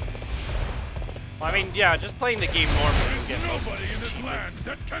 Well, I mean, yeah, just playing the game normally, you There's get most nobody in this land achievements.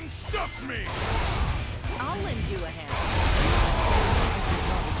 that can stop me. I'll lend you a hand.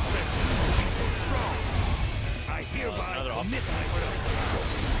 I hereby another commit officer. myself.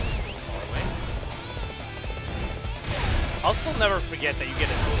 Far away. I'll still never forget that you get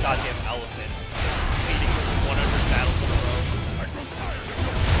a goddamn elephant completing 100 battles in a row. I grow tired of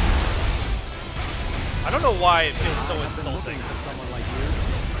your I don't know why it feels so insulting. For someone like you.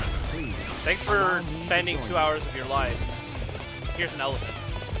 Please. Thanks for spending 2 hours of your life. Here's an elephant.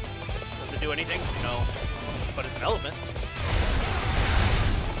 Does it do anything? No. But it's an elephant.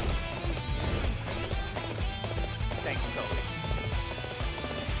 Thanks, Kobe.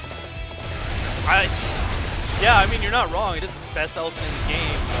 Yeah, I mean, you're not wrong. It is the best elephant in the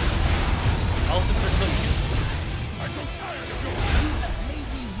game. But elephants are so useless. I grow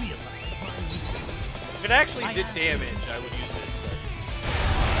If it actually did damage, I would use it.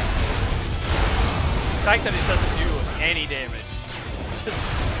 The fact that it doesn't do any damage just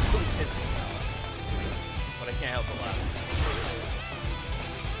really pisses me off. But I can't help but laugh.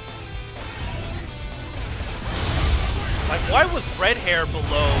 Like, why was red hair below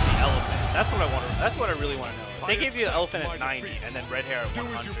the elephant? That's what I want. That's what I really want to know. If they gave you the elephant at 90 and then red hair at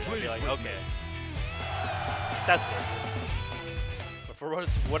 100, I'd be like, okay, that's worth it. But for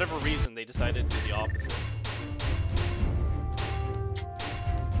whatever reason, they decided to do the opposite.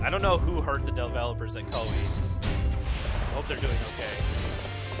 I don't know who hurt the developers at Koei. I hope they're doing okay.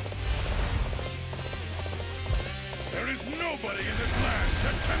 There is nobody in this land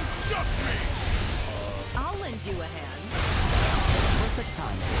that can stop me! I'll lend you a hand. Perfect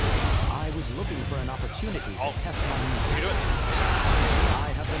time. I was looking for an opportunity to test my means. We do it. I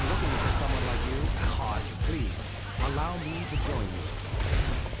have been looking for someone like you. God, please, allow me to join you.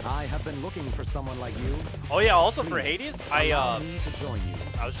 I have been looking for someone like you. Oh yeah, also for Please, Hades, allow me to join you.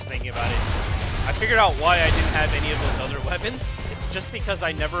 I was just thinking about it. I figured out why I didn't have any of those other weapons. It's just because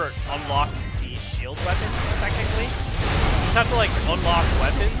I never unlocked the shield weapon, technically. You just have to like unlock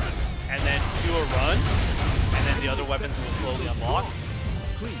weapons and then do a run, and then the other weapons will slowly unlock.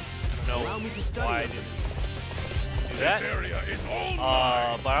 Please, I don't allow know me to study why I a didn't do This that. area is all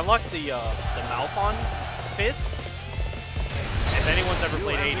mine! But I unlocked the Malphon fists. If anyone's ever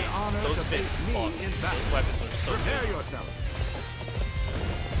played Hades, those fists fuck. Those weapons are so Prepare good. yourself.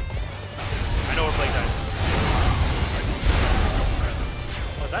 I know we're playing Dynasty.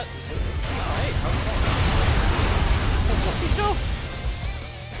 Oh, is that? Hey, how's it going? What do you do?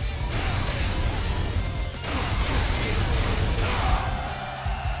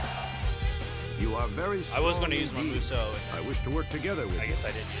 You are very strong. I was going to use my indeed. Muso. I wish to work together with I you. guess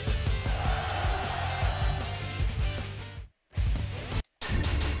I didn't use it.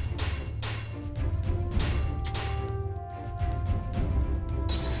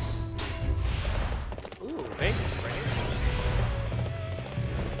 Ooh, base right here.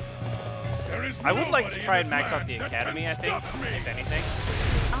 There is I would like to nobody try in and this max out land the that Academy, can I think, stop me. if anything.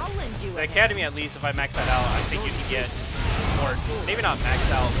 I'll lend you The a hand. Academy, at least, if I max that out, I think you can get, or maybe not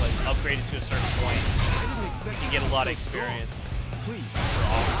max out, but upgrade it to a certain point. I didn't expect You get a lot of experience Please, for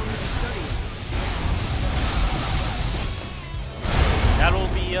officers. study. That'll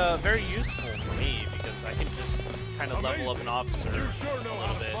be very useful for me because I can just kind of level up an officer You sure know a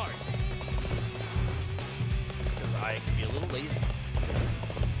how little to bit fight. because I can be a little lazy.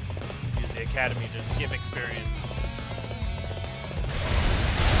 Use the academy to just give experience.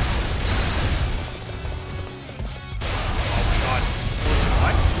 Oh my god.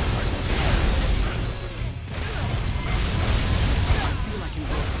 What? I feel I can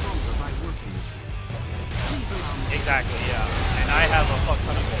grow stronger by working with you. Please allow me. Exactly, yeah. And I have a fuck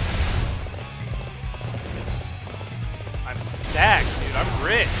ton of gold. I'm stacked, dude. I'm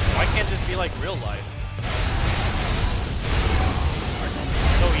rich. Why can't this be like real life?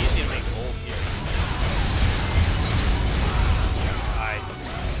 So easy to make gold here. I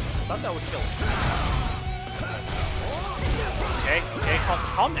thought that would kill him. Okay, okay,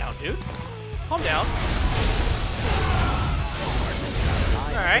 calm down, dude. Calm down. I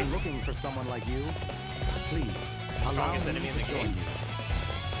have Alright. been looking for someone like you. Please, allow Strongest me enemy in to the join game. you.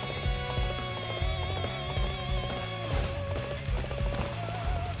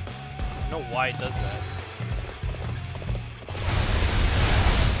 I don't know why it does that.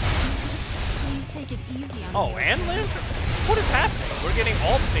 Please take it easy on Oh, me. and Lantern? What is happening? We're getting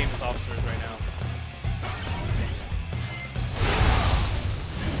all the famous officers right now.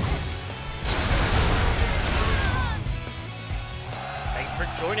 Thanks for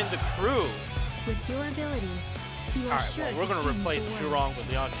joining the crew. With your abilities, you are Alright, sure well, we're to gonna change replace the Zhurong world. with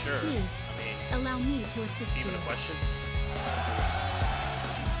Leon, sure. Please, I mean, allow me to assist even you. a question?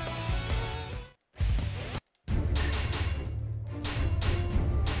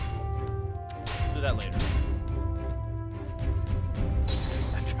 Do that later.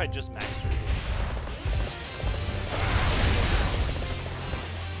 After I just maxed her.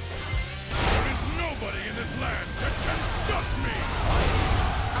 There is nobody in this land that can stop me!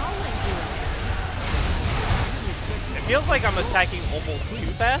 I'll lend you a hand. It feels like I'm attacking almost too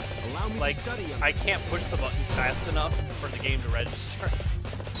fast. Like, I can't push the buttons fast enough for the game to register.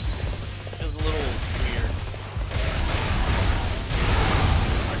 Feels a little weird.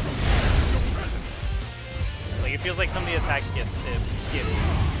 Like, it feels like some of the attacks get skipped.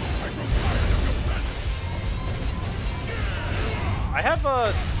 I have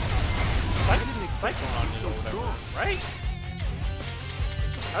a Cyclone on it or whatever, right?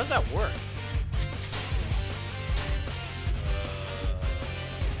 How does that work?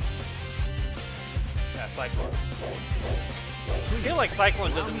 Cyclone. I feel like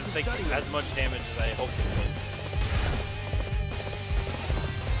Cyclone doesn't inflict as much damage as I hoped it would.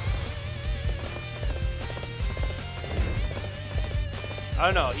 I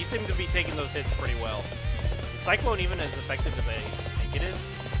don't know, he seemed to be taking those hits pretty well. Is Cyclone even as effective as I think it is?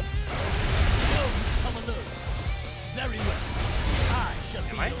 Very well. I shall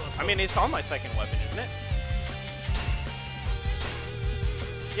Am I? I mean, it's on my second weapon, isn't it?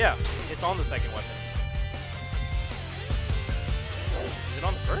 Yeah, it's on the second weapon. Is it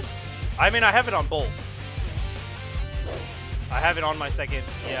on the first? I mean, I have it on both. I have it on my second.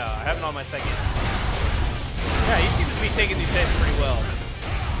 Yeah, I have it on my second. Yeah, he seems to be taking these hits pretty well.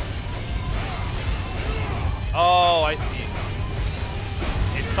 Oh, I see.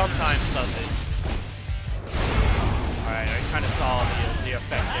 It sometimes does it. Alright, I kind of saw the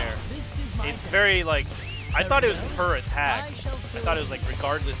effect there. It's very, like, I thought it was per attack. I thought it was, like,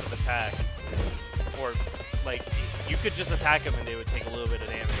 regardless of attack. Or, like, you could just attack them and they would take a little bit of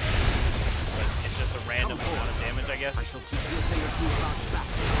damage. But it's just a random amount of damage, I guess. I shall teach you a thing or two about that.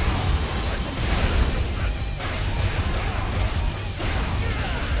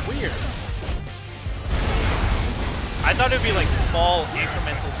 Weird. I thought it would be like small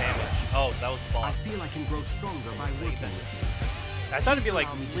incremental damage. Oh, that was the I boss. feel I can grow stronger by working with you. I thought it'd be like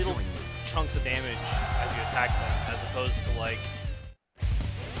little chunks of damage as you attack them, as opposed to like,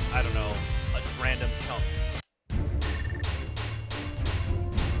 I don't know, a random chunk.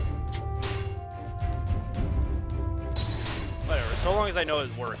 Whatever, so long as I know it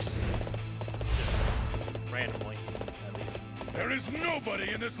works. Just randomly, at least. There is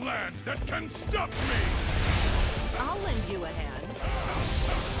nobody in this land that can stop me! I'll lend you a hand.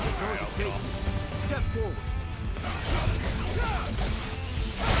 You're going to face me. Step forward.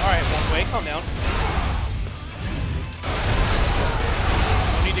 Alright, one way, calm down.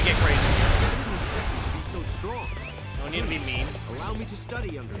 No need to get crazy here. I didn't expect you to be so strong. No need to be mean. Allow me to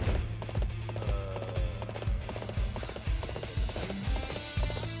study under you.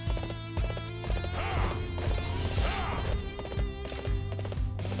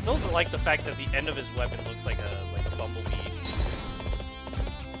 I still like the fact that the end of his weapon looks like a bumblebee.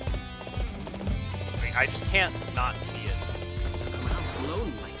 I mean, I just can't not see it. To come out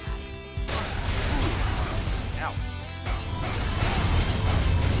alone like that. Ow.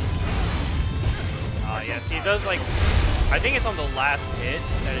 Yeah, see, it does like, I think it's on the last hit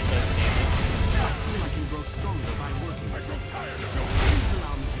that it does damage. I feel I can grow stronger by working with you. Please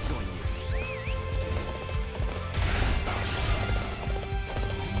allow me to join you.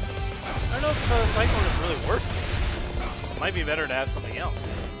 I don't know if Cyclone is really worth it. Might be better to have something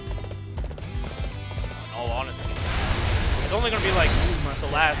else. In all honesty. It's only going to be like the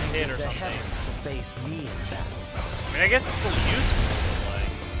last hit or something. To face me in battle. I mean, I guess it's still useful, but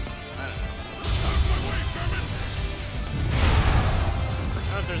like, I don't know. I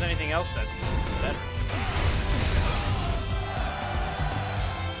don't know if there's anything else that's better.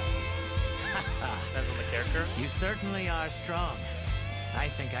 Depends on the character. You certainly are strong. I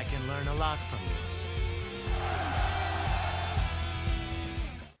think I can learn a lot from you.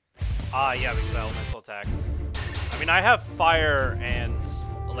 Yeah, because elemental attacks. I mean, I have fire and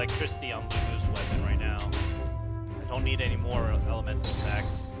electricity on Lulu's weapon right now. I don't need any more elemental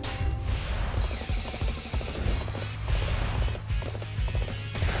attacks.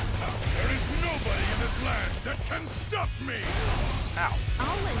 There is nobody in this land that can stop me! Ow.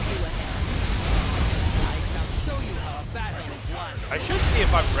 I'll lend you a hand. I shall show you how a battle is won. I should see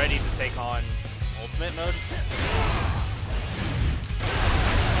if I'm ready to take on ultimate mode.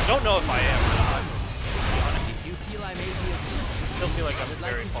 I don't know if I am or not, to be honest. If you feel I may be of use to I still feel like I'm would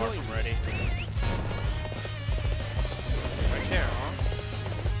very like to far join from you. ready. Right there, huh?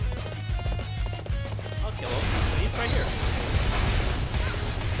 I'll kill him. He's right here.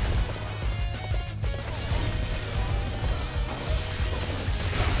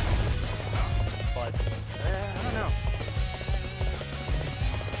 But, I don't know.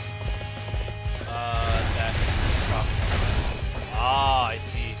 That drop. Ah, I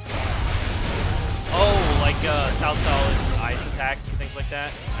see. Oh, like South Solid's ice attacks and things like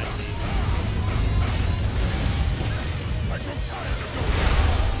that. I see.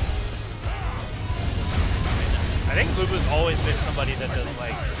 I think Lubu's always been somebody that does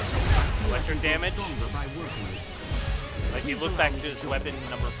like electric damage. Like if you look back to his weapon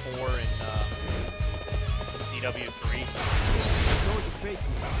number 4 in DW3. You're going to face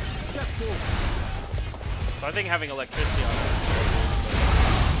me. Step forward. So I think having electricity on it.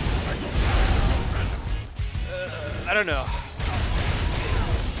 I don't know.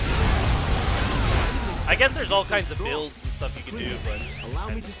 I guess there's all kinds of builds and stuff you can do, but Allow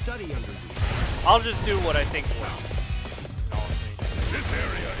me to study under you. I'll just do what I think works. This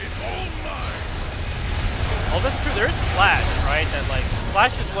area is all mine. Oh, that's true. There is Slash, right? That like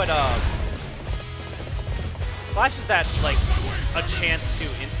Slash is what Slash is that like a chance to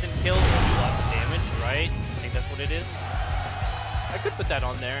instant kill or do lots of damage, right? I think that's what it is. I could put that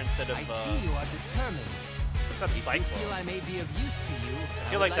on there instead of I see you are determined. instead of If you Cyclone. feel I may be of use to you, I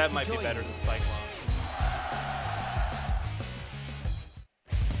feel like that might be better than Cyclone.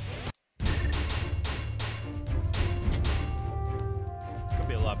 Could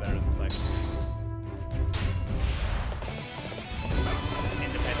be a lot better than Cyclone.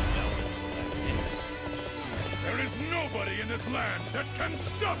 Independent element. That's interesting. There is nobody in this land that can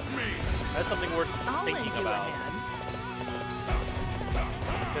stop me. That's something worth I'll lend thinking you about. a hand.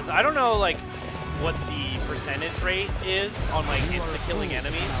 Because I don't know, like, what the percentage rate is on, like, insta-killing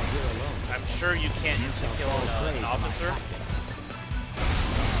enemies. I'm sure you can't insta-kill an officer.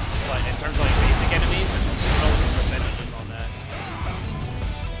 But in terms of, like, basic enemies, I don't know what the percentage is on that.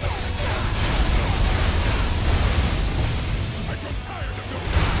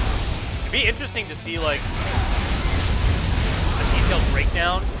 It'd be interesting to see, like, a detailed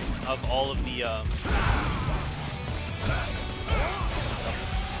breakdown of all of the,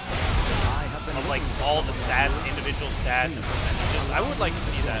 of like all the stats, individual stats and percentages. I would like to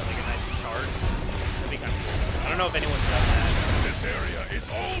see that, like a nice chart. That'd be kind of cool. I don't know if anyone's done that. This area is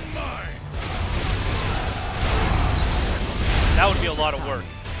all mine. That would be a lot of work.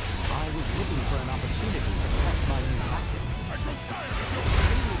 I was looking for an opportunity to test my new tactics.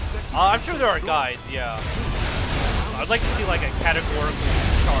 I'm sure there are guides, yeah. I'd like to see like a categorical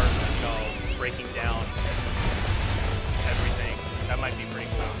chart, you know, breaking down everything. That might be pretty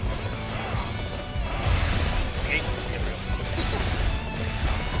cool. Okay, get real.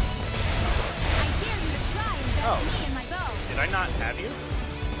 I dare you to try and best Oh. me and my bow. Did I not have you? I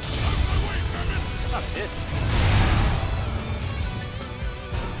thought I did.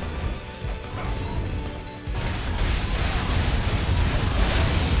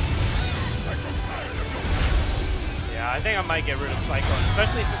 Yeah, I think I might get rid of Cyclone,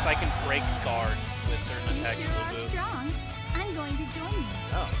 especially since I can break guards with certain You attacks. sure are strong. I'm going to join you.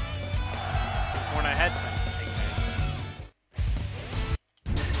 Oh. I just when I had some.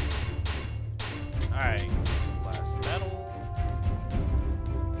 Alright, last battle.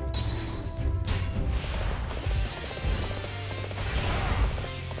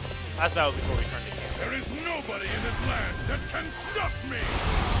 Last battle before we turn to camp. There is nobody in this land that can stop me.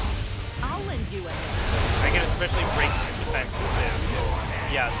 I'll lend you a hand. I can especially break defense with this.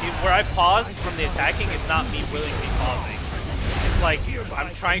 Yeah, see, where I pause from the attacking is not me willingly pausing. It's like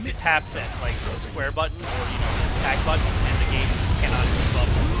I'm trying to tap that, like, the square button or, you know, the attack button, and the game cannot keep up.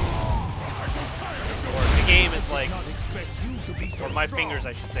 Or the game is like, or my fingers,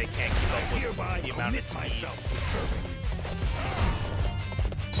 I should say, can't keep up with the amount of speed.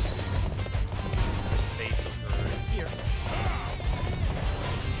 Face over here.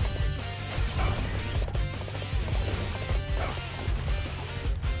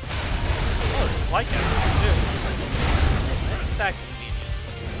 Oh, there's supply cabinet too. Isn't that convenient?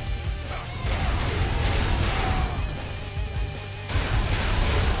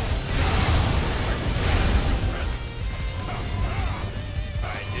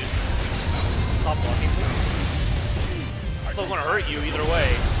 Alright, dude. Stop blocking, please. It's still gonna hurt you either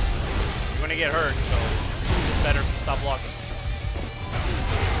way. You're gonna get hurt, so it's just better if you stop blocking. I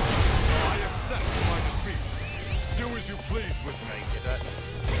accept my defeat. Do as you please with me. Get that?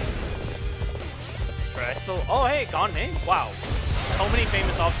 That's right, I still. Oh, hey, gone name? Wow. So many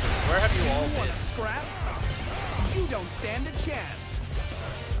famous officers. Where have you all been? Scrap? You don't stand a chance.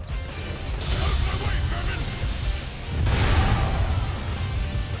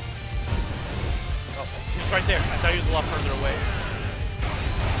 Oh, he was right there. I thought he was a lot further away.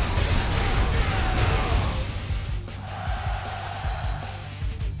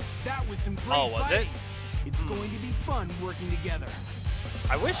 That was some great Oh, was it? fighting. It's going to be fun working together.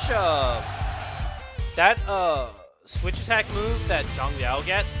 I wish that switch attack move that Zhang Liao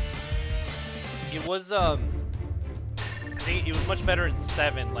gets, it was I think it was much better in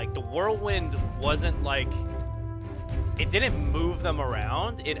 7. Like the whirlwind wasn't like, it didn't move them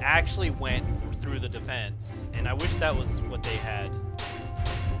around, it actually went through the defense, and I wish that was what they had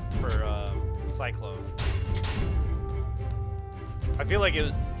for Cyclone. I feel like it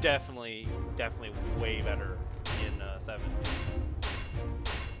was definitely way better in 7.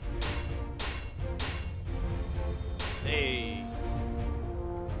 Hey.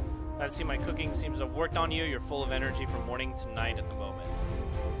 Let's see, my cooking seems to have worked on you. You're full of energy from morning to night at the moment.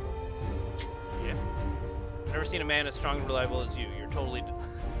 Yeah. Never seen a man as strong and reliable as you. You're totally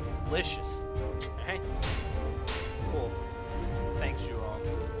delicious. Okay? Cool. Thanks, Zhuang.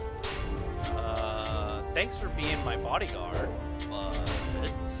 Thanks for being my bodyguard, but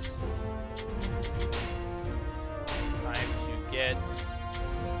it's time to get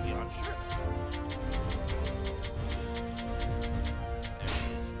beyond sure. There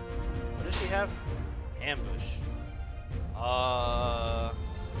she is. What does she have? Ambush. Oh.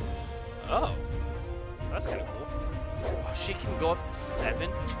 That's kind of cool. Oh, she can go up to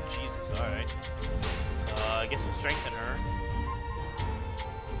 7? Jesus, alright. I guess we'll strengthen her.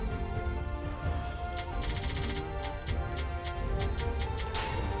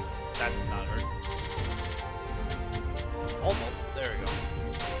 That's not her. Almost. There we go.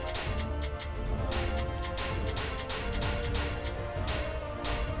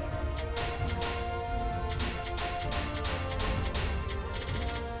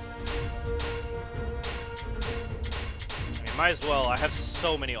 Might as well. I have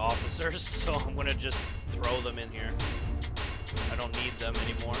so many officers, so I'm gonna just throw them in here. I don't need them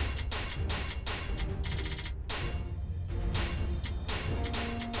anymore.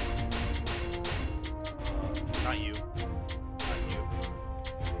 Not you. Not you.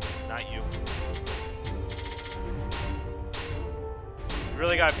 Not you. You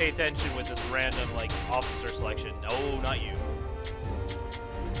really gotta pay attention with this random, like, officer selection. No, not you.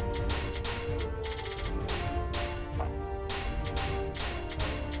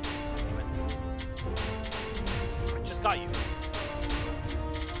 Got you.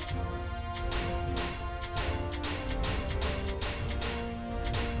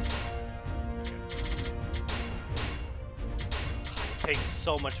 It takes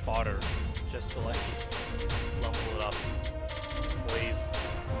so much fodder just to like level it up. Please.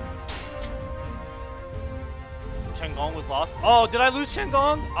 Chengong was lost. Oh, did I lose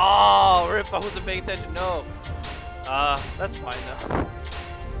Chengong? Oh, rip, I wasn't paying attention. No. That's fine though.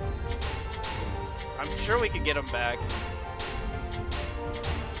 I'm sure we could get him back.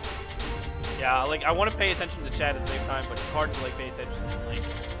 Yeah, like, I want to pay attention to chat at the same time, but it's hard to, like, pay attention and, like,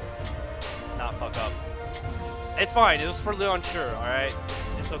 not fuck up. It's fine. It was for the unsure, alright?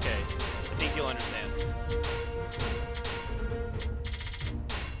 It's okay. I think you'll understand.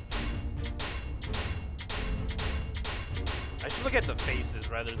 I should look at the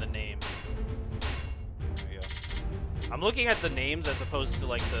faces rather than names. There we go. I'm looking at the names as opposed to,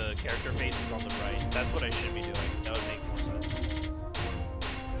 like, the character faces on the right. That's what I should be doing. That would make more sense.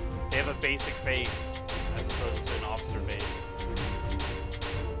 If they have a basic face as opposed to an officer face.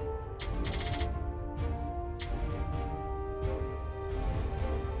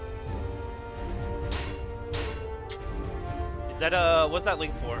 Is that, what's that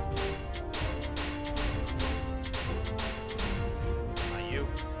link for? Not you.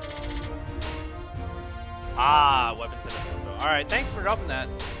 Ah, weapon setup info. Alright, thanks for dropping that.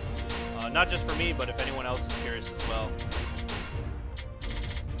 Not just for me, but if anyone else is curious as well.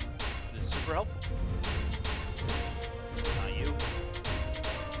 It is super helpful. Not you.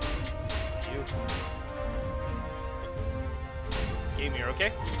 Not you. Game, you're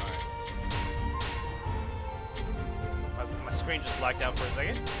okay? Alright. My screen just blacked out for a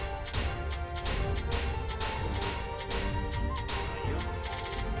second. Not you.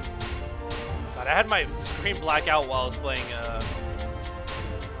 God, I had my screen black out while I was playing,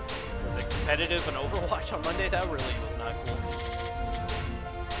 was it competitive and Overwatch on Monday? That really was not cool.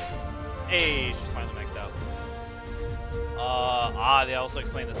 Hey, she's finally maxed out. They also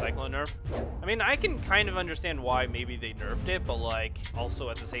explained the Cyclone nerf. I mean, I can kind of understand why maybe they nerfed it, but, like, also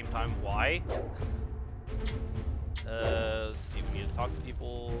at the same time, why? Let's see, we need to talk to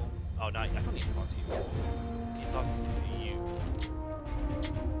people. Oh, no, I don't need to talk to you. I need to talk to you.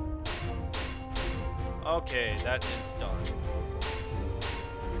 Okay, that is done.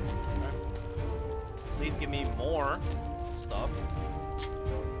 Right. Please give me more stuff.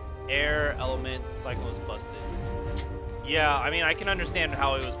 Air, element, cyclone's busted. Yeah, I mean, I can understand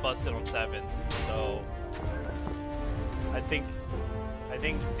how it was busted on 7, so I think,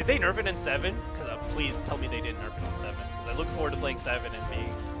 did they nerf it in 7? Because please tell me they didn't nerf it in 7, because I look forward to playing 7 and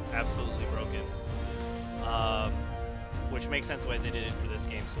being absolutely broken. Which makes sense why they did it for this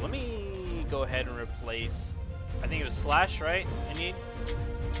game. So let me go ahead and replace, I think it was Slash, right? I need.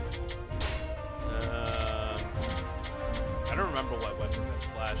 I don't remember what weapons have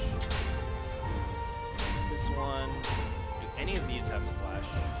Slash. This one. Do any of these have Slash?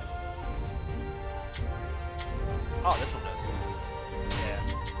 Oh, this one does. Yeah.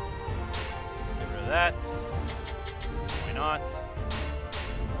 Get rid of that. Why not?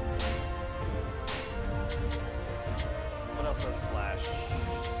 What else has Slash?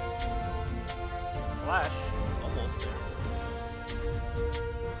 Flash. Almost there.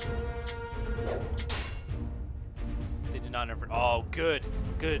 They did not never. Oh, good.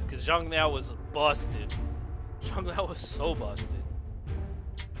 Good. Because Zhang Liao was busted. Zhang Liao was so busted.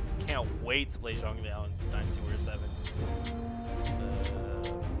 Can't wait to play Zhang Liao in Dynasty Warriors 7.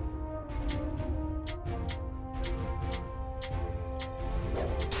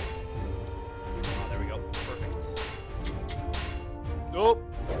 Oh, there we go. Perfect. Nope.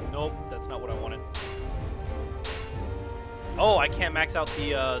 Nope. That's not what I wanted. Oh, I can't max out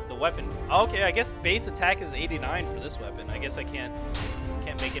the weapon. Oh, okay, I guess base attack is 89 for this weapon. I guess I can't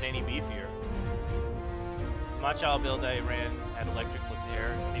make it any beefier. My child build I ran had electric plus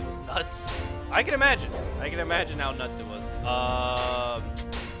air, and it was nuts. I can imagine how nuts it was.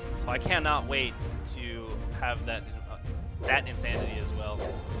 So I cannot wait to have that insanity as well.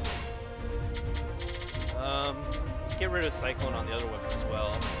 Let's get rid of Cyclone on the other weapon as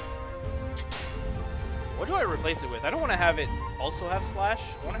well. What do I replace it with? I don't want to have it also have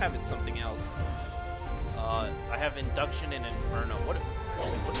Slash. I want to have it something else. I have Induction and Inferno. What do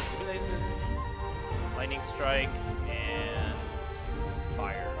they do? Lightning Strike and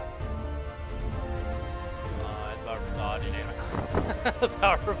Fire. Power of God and Anime. The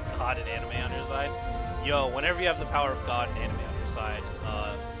Power of God and Anime on your side. Yo, whenever you have the Power of God and Anime on your side,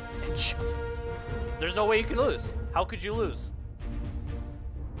 Injustice. There's no way you can lose. How could you lose?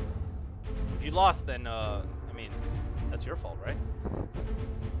 If you lost, then, I mean, that's your fault, right?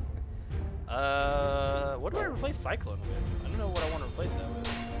 What do I replace Cyclone with? I don't know what I want to replace that with.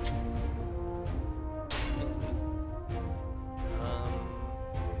 What is this?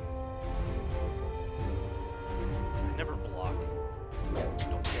 I never block.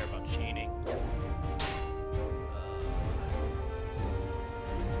 Don't care about chaining.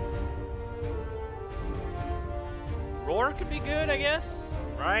 Roar could be good, I guess.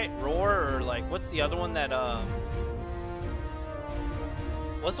 Right? Roar, or like, what's the other one that,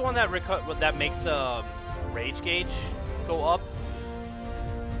 what's the one that makes, Rage Gauge go up?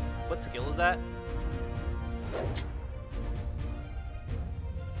 What skill is that?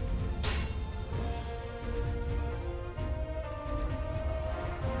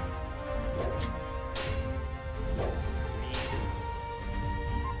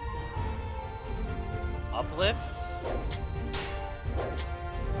 Uplift?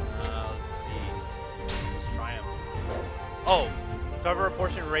 Let's see. What's Triumph? Oh, cover a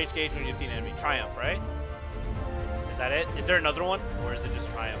portion of Rage Gauge when you defeat an enemy. Triumph, right? Is that it? Is there another one? Or is it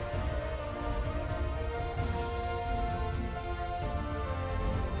just Triumph?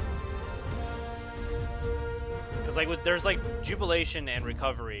 Because like there's like Jubilation and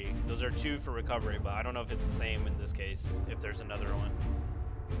Recovery. Those are 2 for Recovery, but I don't know if it's the same in this case, if there's another one.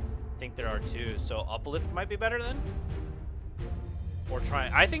 I think there are 2, so Uplift might be better then? Or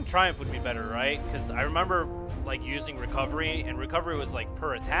Triumph. I think Triumph would be better, right? Because I remember like using Recovery, and Recovery was like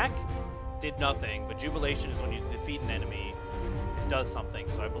per attack, did nothing, but Jubilation is when you defeat an enemy, it does something.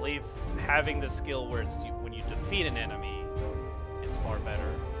 So I believe having the skill where it's when you defeat an enemy is far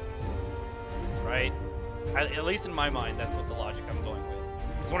better, right? At least in my mind, that's what the logic I'm going with.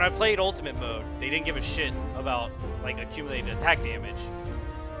 Because when I played Ultimate Mode, they didn't give a shit about like accumulated attack damage.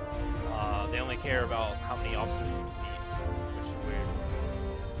 They only care about how many officers you defeat, which is weird.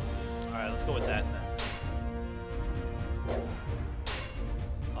 Alright, let's go with that then.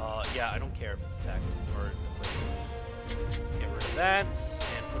 Yeah, I don't care if it's attacked or let's get rid of that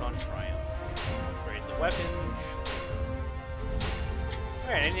and put on Triumph. Upgrade the weapon. Sure.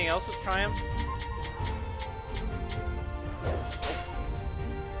 Alright, anything else with Triumph?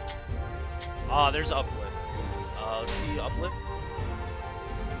 There's Uplift. Let's see, Uplift.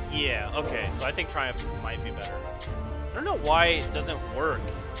 Yeah, okay, so I think Triumph might be better. I don't know why it doesn't work.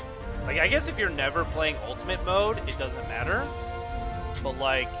 Like, I guess if you're never playing Ultimate Mode, it doesn't matter. But,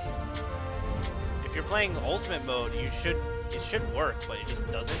 like, if you're playing Ultimate Mode, it should work, but it just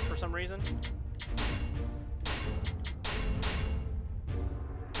doesn't for some reason.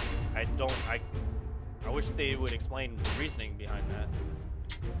 I wish they would explain the reasoning behind that.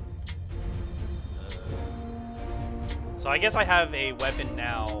 So I guess I have a weapon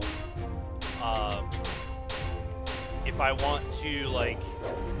now. If I want to like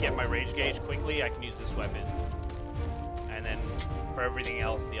get my Rage Gauge quickly, I can use this weapon. And then for everything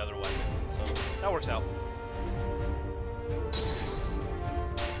else, the other weapon. So that works out.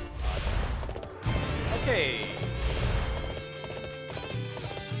 Okay.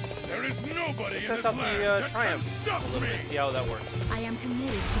 There is nobody Let's in test this out land the that Triumph can stop a little bit, me. see how that works. I am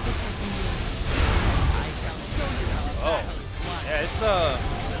committed to protecting you. I shall show you how a battle is won. Yeah, it's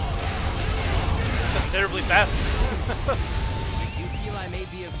considerably faster. If you feel I may be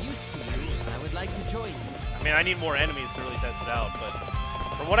be of use to you, I would like to join you. I mean, I need more enemies to really test it out, but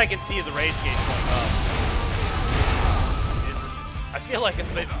from what I can see of the rage gauge going up, I feel like I'm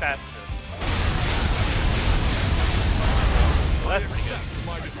a bit faster. So that's pretty good.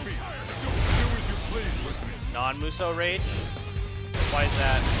 Non-Muso rage? Why is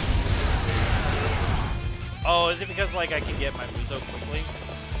that? Oh, is it because like I can get my Muso quickly?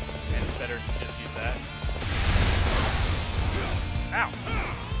 And it's better to just use that? Ow!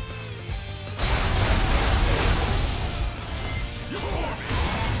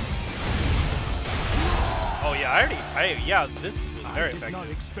 Oh yeah, yeah, this was very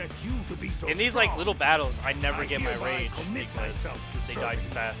effective. In these like little battles, I never get my rage because they die too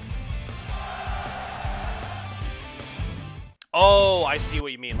fast. Oh, I see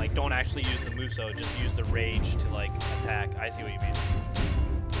what you mean. Like, don't actually use the Muso, just use the rage to like attack. I see what you mean.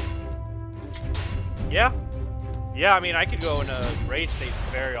 Yeah. Yeah, I mean, I could go in a rage state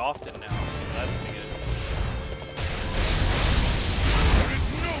very often now, so that's pretty good. There is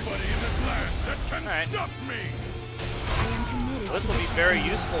nobody in this land that can stop me. I am committed. Well, this will be very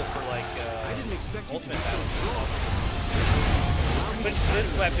useful for like ultimate battles. Switch to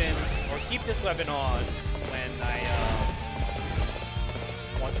this weapon, or keep this weapon on when I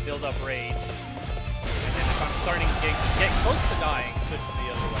want to build up rage. And then if I'm starting to get close to dying, switch to the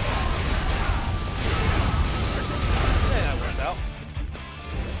other weapon. Yeah, that works out.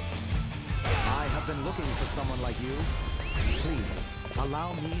 I have been looking for someone like you. Please,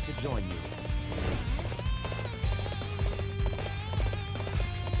 allow me to join you.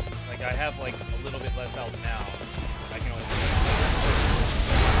 Like, I have like a little bit less health now. I can always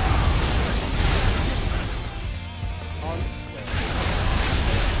on switch.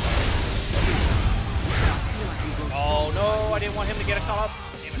 Oh no, I didn't want him to get a caught up.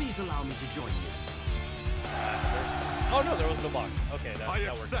 Please allow me to join you. Oh no, there was no box. Okay, that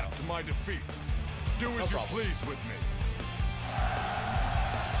worked out. I accept my defeat. Do as you please with me.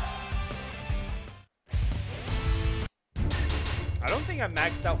 I don't think I've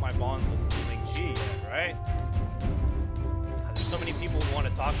maxed out my bonds with Luling G yet, right? God, there's so many people who want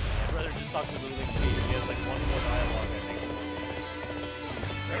to talk to me. I'd rather just talk to Luling G. She has like one more dialogue, I think.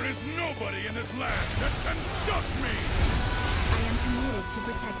 There is nobody in this land that can stop me! I am committed to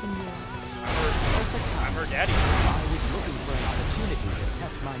protecting you. I'm her daddy. I was looking for an opportunity to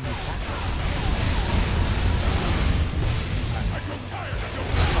test my new tactics. I grow tired.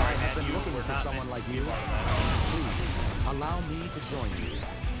 Sorry, man. I've been looking for someone like you. Please, allow me to join you.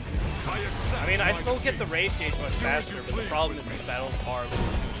 I mean, I still get the rage gauge much faster, but the problem is these battles are a little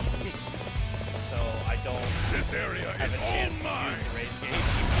too easy. So I don't have a chance to use the rage gauge.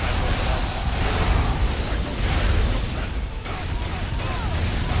 I roll it up.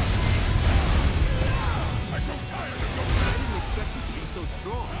 So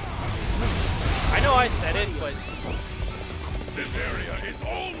strong. I know I said it, but this area is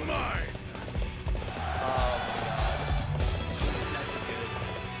all mine. oh my god, it's just never good.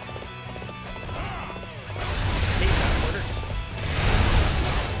 I hate that word.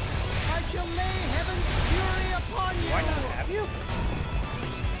 I shall lay heaven's fury upon you. Why not have you?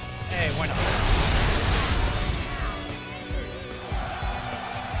 Hey, why not?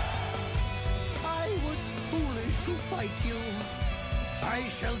 I was foolish to fight you. I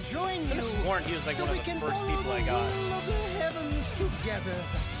shall join you. I could have sworn he was like one of the first people I got. Of the heavens together.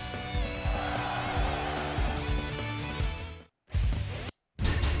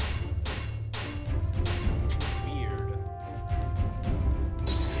 Weird.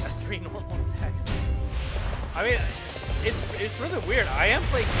 Yeah, 3 normal attacks. I mean, it's really weird. I am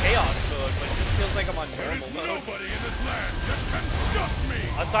playing chaos mode, but it just feels like I'm on normal mode. Nobody in this land that can stop me.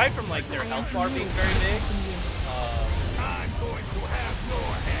 Aside from like their health bar being very big, I'm going to have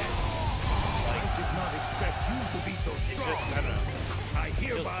your head. I did not expect you to be so strong. it's just, I don't know. I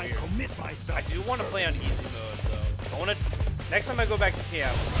hereby commit myself. I do want to play on easy mode though. I want to. Next time I go back to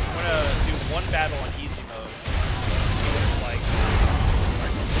camp, I want to do one battle on easy mode. See what it's like.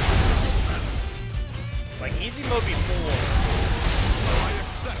 Like easy mode before. I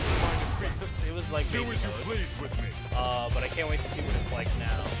accept my defeat. It was like Do baby as you mode. please with me. But I can't wait to see what it's like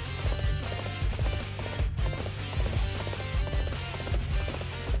now.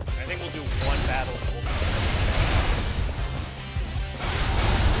 I think we'll do one battle in Ultimate.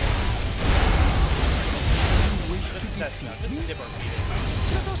 Just to test it out, just to dip our feet in.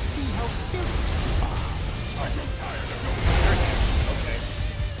 Let us see how serious you are. I grow tired of your Okay.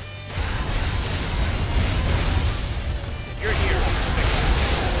 If you're here, let's go pick up.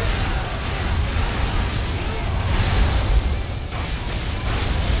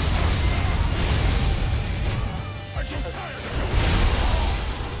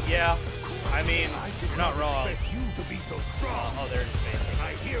 Yeah, I mean, you're not wrong. Expect you to be so strong. Oh, there's face.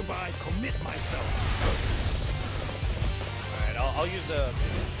 I hereby commit myself. All right, I'll use a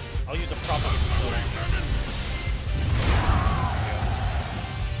propaganda sword.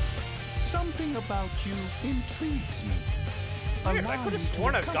 Something about you intrigues me. Weird, I could have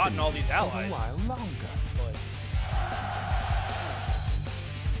sworn I've gotten all these allies. A while longer. But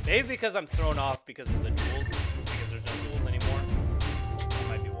maybe because I'm thrown off because of the duels, because there's no duels anymore. That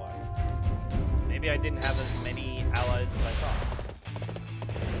might be why. Maybe I didn't have as many allies as I thought.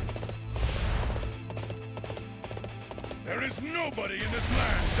 There is nobody in this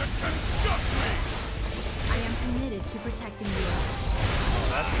land that can stop me. I am committed to protecting you. Oh,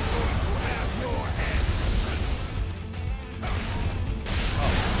 that's I'm going to have your head.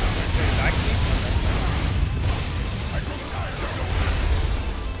 oh, should show you back to me. I grow tired of your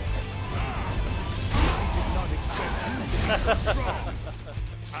I did not expect you to be so strong.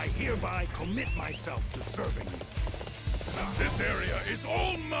 I hereby commit myself to serving you. This area is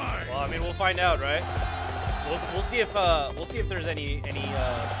all mine. Well, I mean, we'll find out, right? We'll see if there's any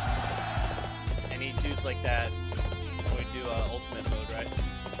dudes like that when we do ultimate mode, right?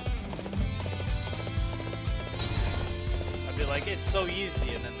 I'd be like, it's so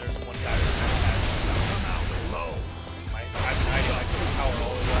easy, and then there's one guy that has Come out low. I've been hiding my true power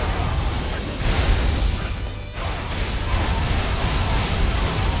all the way.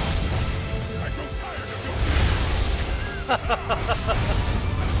 I grow tired of your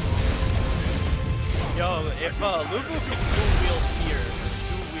Yo, if Lubu could dual-wield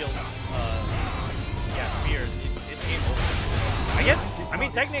spears, it's game over. I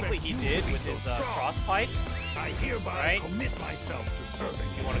mean, technically he did with his cross pike, I hereby right? commit myself to serving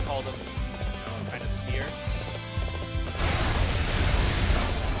if you want to call them, kind of spear.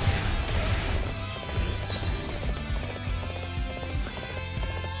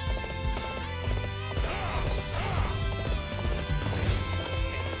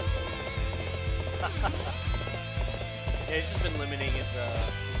 Yeah, he's just been limiting his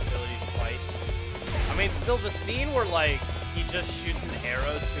ability to fight. I mean, still, the scene where, like, he just shoots an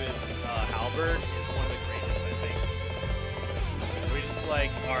arrow to his halberd is one of the greatest, I think. Where he's just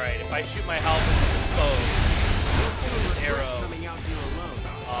like, alright, if I shoot my halberd with this bow, with this arrow,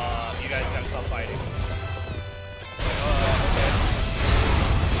 you guys gotta stop fighting. It's like, okay.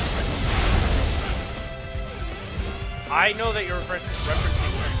 I know that you're referencing some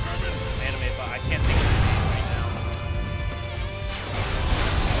anime, but I can't think of the name right now.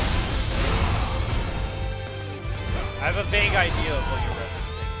 I have a vague idea of what you're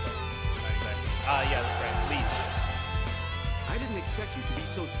referencing, but not exactly. Yeah, that's right. Leech. I didn't expect you to be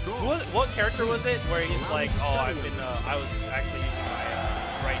so strong. What character was it where he's like, oh, I was actually using my,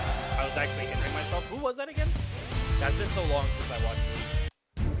 I was actually hindering myself. Who was that again? That's been so long since I watched Bleach.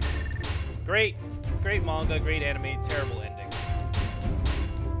 Great manga, great anime, terrible ending.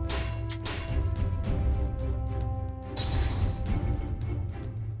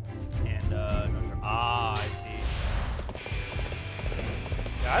 And, I see.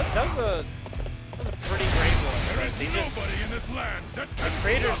 Yeah, that was a pretty great one. Because they just,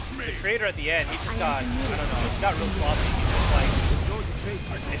 the traitor at the end, he just got, I don't know, he got real sloppy. He just like,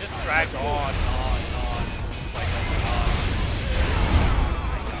 it just dragged on and on and on. It's just like, oh my god.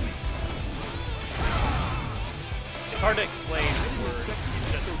 It's hard to explain in words. It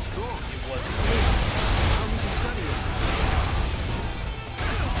wasn't.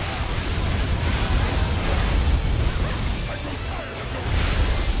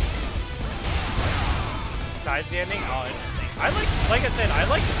 Besides the ending, oh, interesting. Like I said, I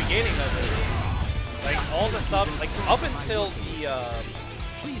like the beginning of it. Like all the stuff, like up until the,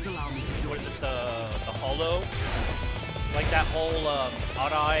 what is it, the Hollow? Like that whole,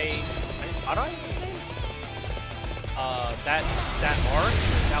 Arai is his name? That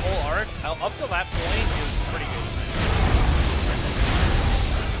whole arc, up to that point, it was pretty good.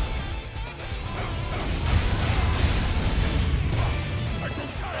 But,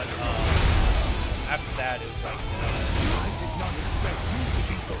 after that, it was like, I did not expect you to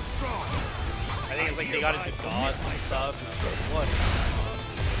be so strong. I think it's like they got into gods and stuff. What?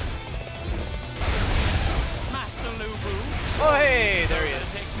 Master Lubu. Oh, hey, there he is.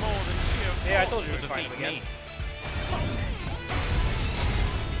 It takes more than sheer Yeah, I told force you to we'd find him defeat again. me.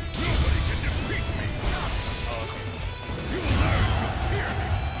 Nobody can defeat me. Oh, okay. You learn to fear me.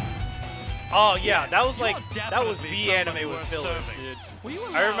 Oh yeah, that was like You're that was definitely the anime somebody with worth fillers, serving. dude. Will you I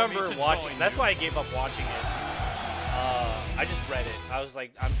allow remember me to watching. join That's you? why I gave up watching it. I just read it. I was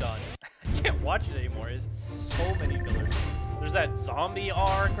like, I'm done. I can't watch it anymore. It's so many fillers. There's that zombie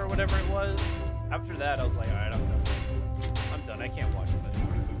arc or whatever it was. After that, I was like, all right, I'm done. I'm done. I can't watch this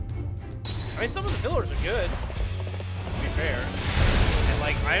anymore. I mean, some of the fillers are good, to be fair. And,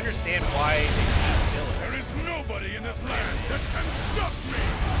 like, I understand why they need fillers. There is nobody in this land that can stop me!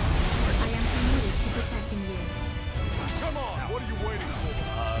 I am committed to protecting you. Come on, what are you waiting for?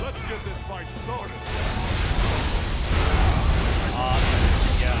 Let's get this fight started.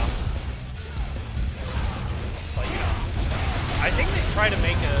 Yeah. But, you know, I think they try to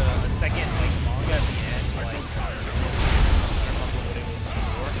make a second, like, manga at the end, like, I don't remember what it was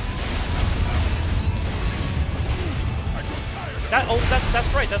for.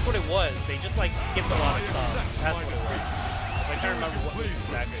 That's right, that's what it was. They just, like, skipped a lot of stuff. That's what it was. I was like, trying to remember what was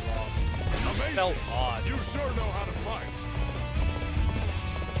exactly wrong. It just felt odd. You sure know how to fight.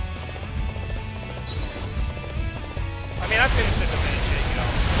 I mean, I finished it to finish it, you know.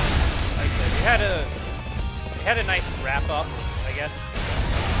 Like I said, we had a nice wrap up, I guess.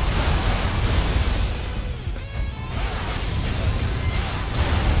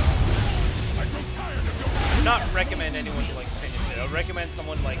 I would not recommend anyone to like finish it. I would recommend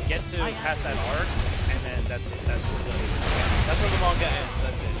someone like get to past that arc, and then that's it. That's where the manga ends.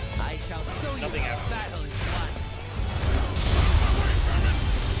 That's it. I shall show you Nothing how after battle this. is won.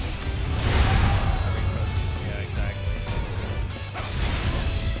 Yeah, exactly.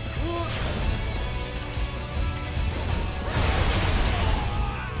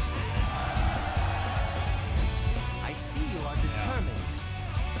 I see you are determined.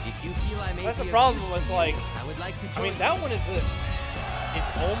 If you feel I may That's be the of problem use with to like. you, I would like to I join mean, that you. one is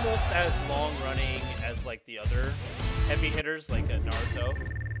it's almost as long running as like the other heavy hitters, like a Naruto.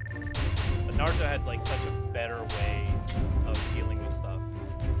 But Naruto had like such a better way of dealing with stuff.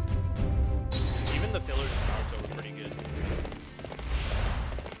 Even the fillers in Naruto were pretty good.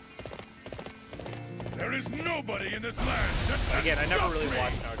 There is nobody in this land that can Again, I never stop really me.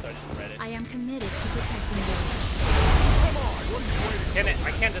 watched Naruto. I just read it. I am committed to protecting you. Come on, what are you waiting for?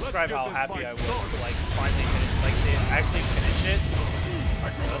 I can't describe Let's how get this happy fight I was started. to like finally finish, like they actually finish it.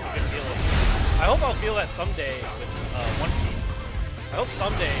 That's a good feeling. I hope I'll feel that someday with One Piece. I hope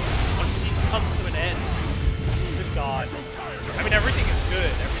someday One Piece comes to an end. Good God. I mean, everything is good.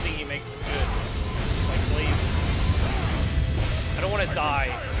 Everything he makes is good. Just, like, please. I don't want to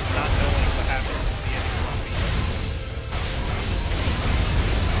die not knowing what happens to the end of One Piece.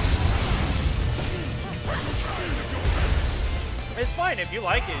 It's fine if you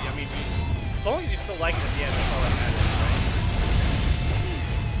like it. I mean, as long as you still like it at the end, that's all that matters, right?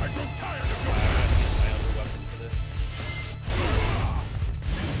 I grow tired of I have to use my other weapon for this.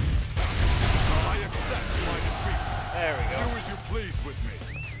 I accept my defeat. There we go. Do as you please with me.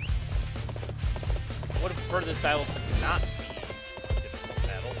 I would have preferred this battle to not be a difficult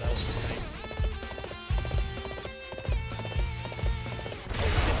battle. That would be nice.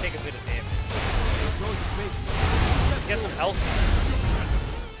 Also, did take a bit of damage. Let's get some health back.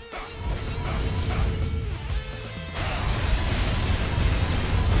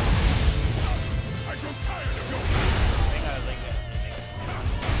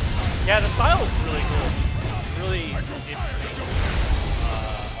 Yeah, the style is really cool. Really interesting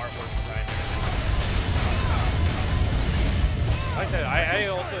artwork design. Like I said, I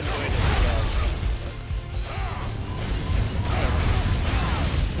also enjoyed it as well.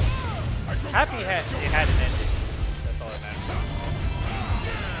 Happy it had an ending. That's all that matters.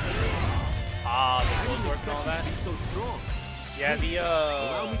 Ah, the clothes work and all that. So strong. Yeah,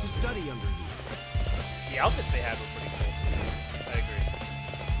 Allow me to study under you. the outfits they had were pretty cool. I agree.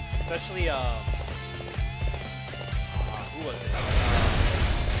 Especially, who was it?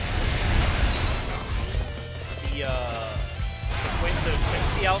 The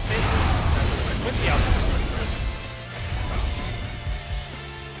Quincy outfits? The Quincy outfits were pretty cool.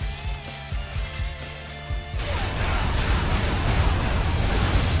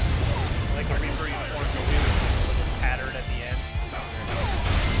 Like the Reaper uniforms too, a little tattered at the end.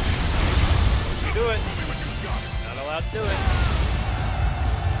 You do it. Not allowed to do it.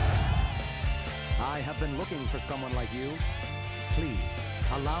 I have been looking for someone like you. Please,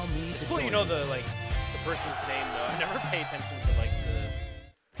 allow me It's to cool, join you know the person's name though. I never pay attention to like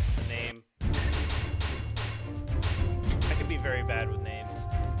the name. I can be very bad with names.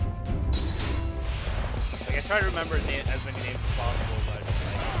 Like I try to remember as many names as possible, but it's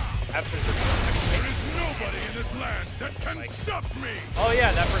like after a certain point, There is nobody in this land that can Like- stop me. oh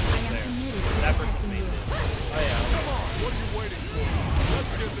yeah, that I person's am there. committed to That person protecting made you. this. Oh yeah. Come on, what are you waiting for?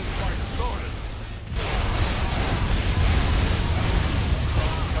 Let's get this fight started.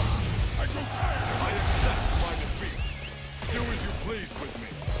 I grow tired. I accept my defeat. Do as you please with me.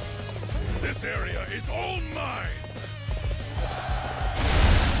 This area is all mine.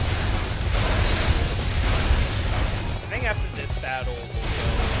 I think after this battle, we'll go.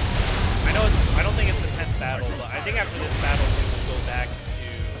 I I know it's. I don't think it's the 10th battle, but I think after this battle we will go back to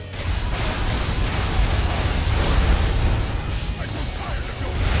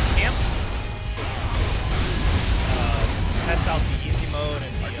camp. Test out the easy mode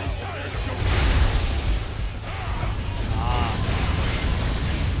and the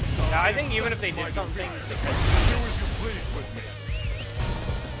yeah, I think even if they did something to catch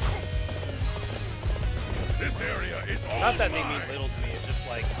this area is all not that they mine. mean little to me, it's just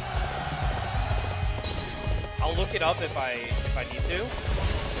like I'll look it up if I need to.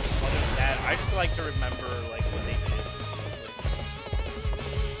 Other than that, I just like to remember like what they did.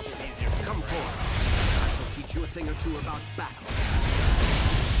 It's just easier. Come forward. I shall teach you a thing or two about battle.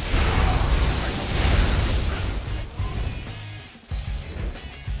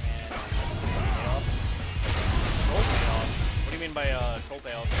 Troll payoffs? What do you mean by troll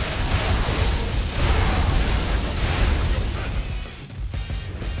payoffs?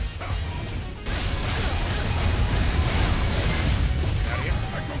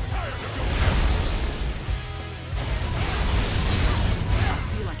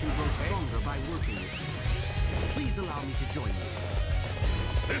 Please allow me to join you.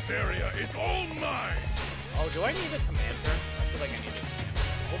 This area is all mine. Oh, do I need a commander? I feel like I need a commander.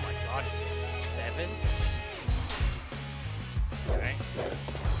 Oh my god, it's 7? Okay.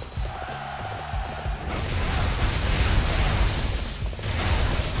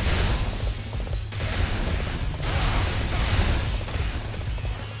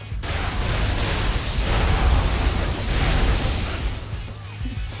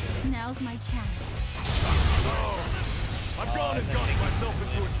 Now's my chance. I've gone and gotten myself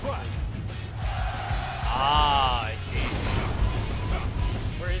into a trap. Ah, I see.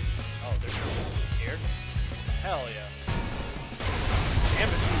 Where is? Oh, they're scared. Hell yeah.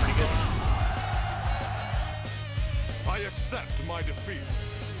 Damage is pretty good. I accept my defeat.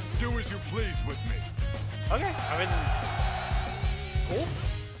 Do as you please with me. Okay, I mean, cool.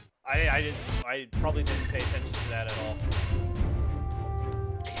 I probably didn't pay attention to that at all.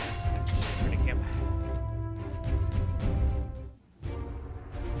 Yeah, it's fine. Just turn to camp.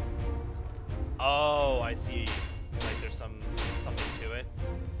 Oh, I see. Like there's something to it.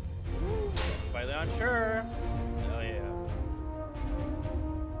 Something by Leon, sure. Oh yeah.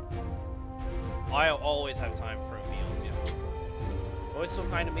 I'll always have time for a meal, yeah. Always so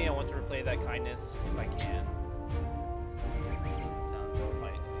kind to me, I want to replay that kindness if I can. Sounds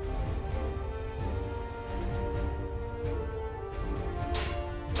horrifying, it makes sense.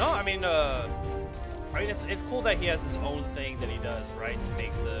 No, I mean it's cool that he has his own thing that he does, right, to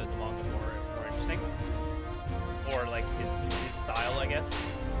make the manga more interesting, or like his style, I guess.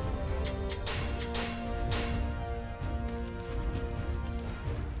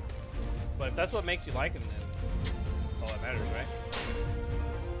 But if that's what makes you like him, then that's all that matters, right?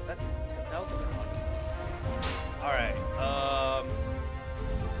 Is that 10,000 or 100,000? All right.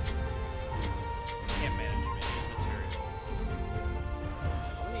 Can't manage materials.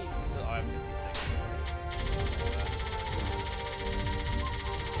 How many? Oh, I have 56.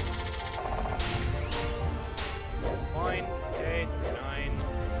 That's fine. Okay, 39.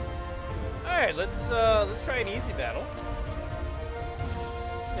 All right, let's try an easy battle.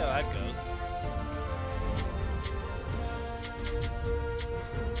 See how that goes.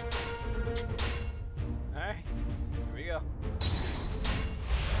 All right, here we go.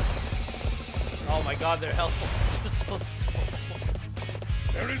 Oh my God, their health are so small.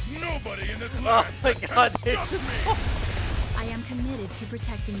 There is nobody in this land. Oh my God, they stop just. me. I am committed to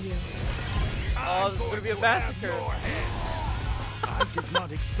protecting you. Oh, this is gonna be a massacre. I did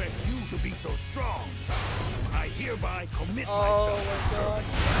not expect you to be so strong. I hereby commit Oh myself my to God.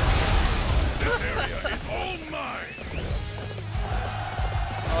 serving. This area is all mine.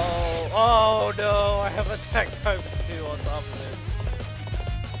 Oh no, I have attack times 2 on top of it.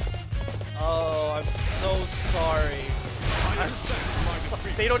 Oh, I'm so sorry. I'm so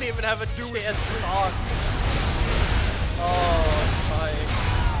sorry. They don't even have a chance to talk. Oh, I'm crying.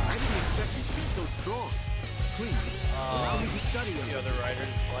 I didn't expect you to be so strong. Please, allow me to study The you. other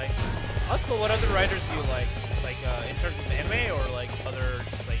writers like. That's cool. What other writers do you like? Like in terms of anime or like other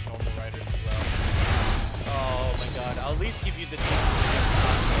just like normal writers as well? Oh my God! I'll at least give you the decency of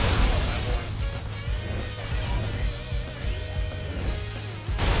not going on my horse.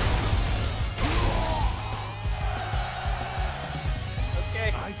 Okay.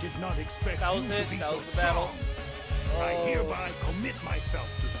 I did not expect That was you it. to be That so was the battle. strong. I Oh. hereby commit myself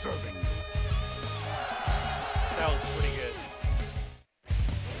to serving you. That was pretty good.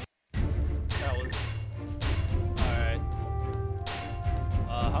 That was alright.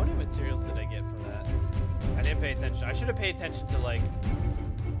 How many materials did I get from that? I didn't pay attention. I should have paid attention to like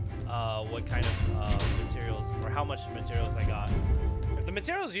what kind of materials or how much materials I got. If the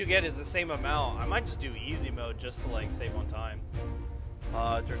materials you get is the same amount, I might just do easy mode just to like save on time.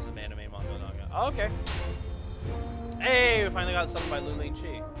 In terms of anime, manga. Oh, okay. Hey, we finally got something by Lulin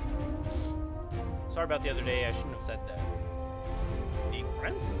Chi. Sorry about the other day. I shouldn't have said that. Being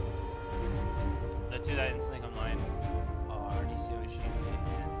friends? Let's do that instantly online.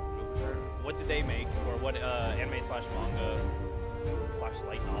 What did they make, or what anime slash manga slash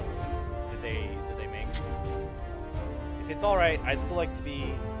light novel did they make? If it's all right, I'd still like to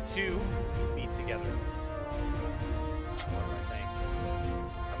be together. What am I saying?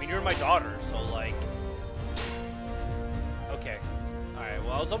 I mean, you're my daughter, so like, okay, all right.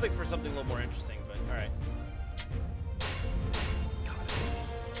 Well, I was hoping for something a little more interesting, but all right.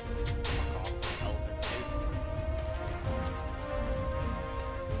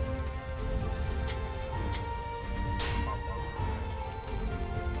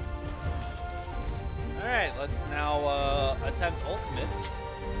 Alright, let's now attempt ultimates.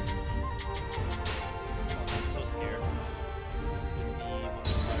 Oh, I'm so scared.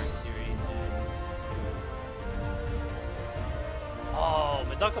 The series. Oh,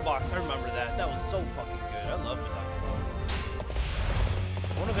 Madoka Box, I remember that. That was so fucking good. I love Madoka Box.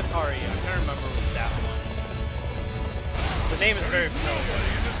 Monogatari, I can't remember that one. The name is very familiar.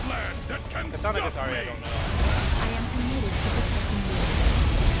 Katanagatari, I don't know. I am committed to protecting you.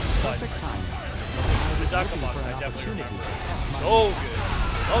 Perfect time. Madoka Box, I definitely remember. So good.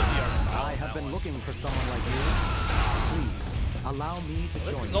 Love the art style. I have been looking for someone like you. Please, allow me to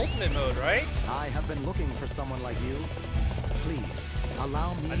join you. This is ultimate mode, right? I have been looking for someone like you. Please,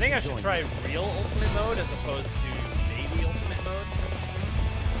 allow me to join you. I think I should try real ultimate mode as opposed to baby ultimate mode.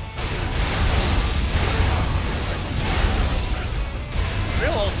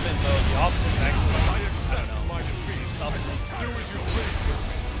 Real ultimate mode, the officers actually, I don't know, stuff. Do as you please.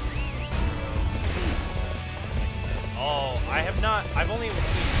 Oh, I have not. I've only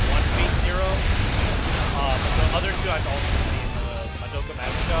seen one Fate Zero, but the other two I've also seen. Madoka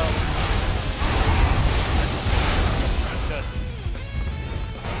Magica. It's just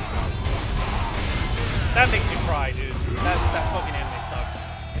that makes you cry, dude. That fucking anime sucks.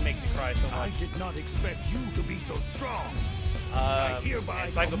 It makes you cry so much. I did not expect you to be so strong. And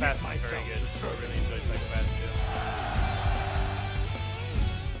Psycho-Pass is very good. I really enjoyed Psycho-Pass too.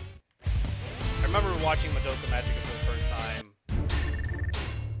 I remember watching Madoka Magica for the first time.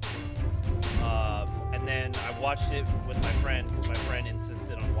 And then I watched it with my friend because my friend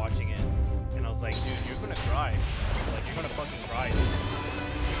insisted on watching it. And I was like, dude, you're gonna cry. Like, you're gonna fucking cry, dude.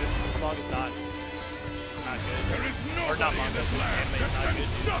 This manga's not good. There is no or not manga, this anime is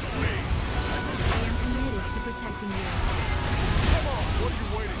not good, dude. I am committed to protecting you. Come on, what are you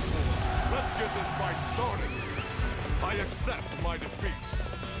waiting for? Let's get this fight started. I accept my defeat.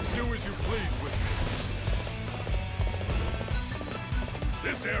 Do as you please with me.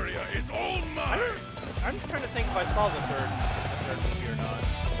 This area is all mine. I'm trying to think if I saw the third movie or not.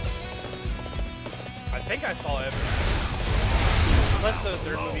 I think I saw everything. Unless the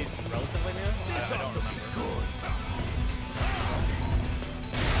third movie is relatively new. I don't remember. Good.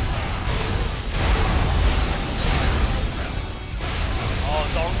 Oh,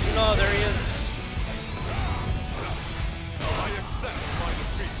 Dong Tuna, there he is. I accept my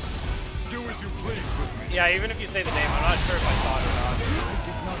defeat. Do as you please with me. Yeah, even if you say the name, I'm not sure if I saw it or not.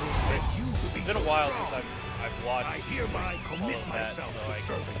 It's been a while since I've watched I hereby commit all of that, myself so to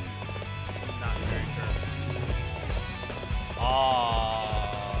serving you. I'm not very sure.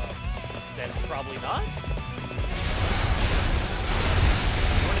 Then probably not.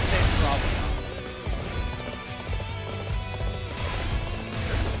 I'm gonna say probably not.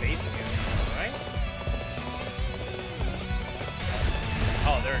 There's a face in here somewhere, right?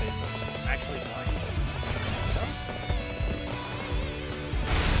 Oh, there it is. I'm actually blind.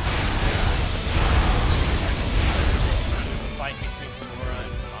 Fight between Mura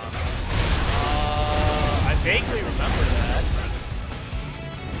and Mama. I vaguely remember that.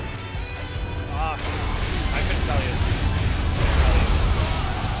 I couldn't tell you.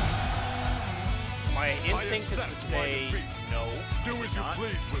 My instinct is to say no. Do as you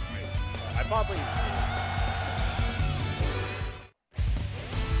please with me. I probably do.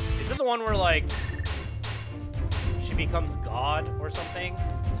 Is it the one where like she becomes God or something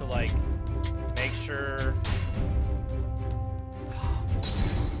to like make sure?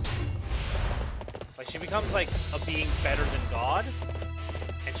 Like she becomes like a being better than God,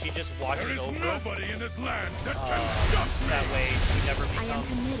 and she just watches there is over. Nobody in this land that can stop me. That way, she never I am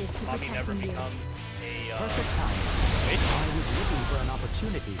committed becomes. to Mommy never protecting you. becomes a Perfect time. witch. I was looking for an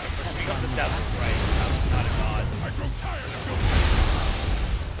opportunity to She test becomes my a new devil, tactics. right? Not a god. I grow tired of your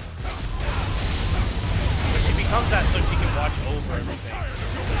over everything. I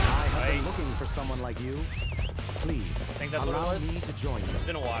have been looking for someone like you. Please, I think that's what allow it was. me to join you. It's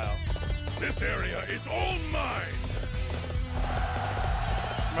been a while. This area is all mine.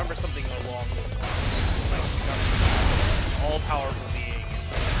 Remember something along those lines. Like, she becomes an all-powerful being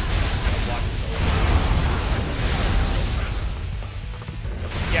and kind of watches over.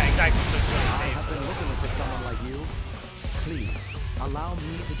 Yeah, exactly. So it's really I safe. have been looking for someone like you. Please, allow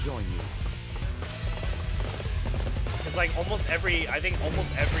me to join you. Because like I think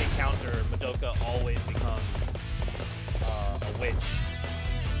almost every encounter, Madoka always becomes a witch.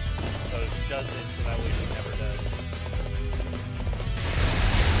 So she does this so that way she never does.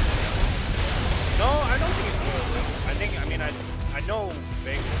 No, I don't think it's spoiled. I know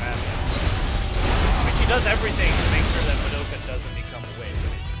vaguely what happened. I mean, she does everything to make sure that Madoka doesn't become a witch.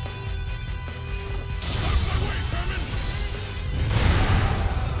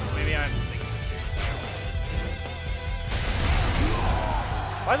 Maybe I'm just thinking this series.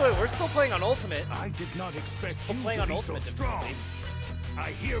 By the way, we're still playing on Ultimate. I did not expect Still you playing to on be Ultimate so strong. difficulty.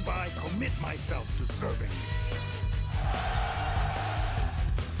 I hereby commit myself to serving you.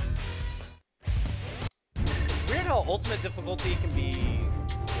 It's weird how Ultimate difficulty can be,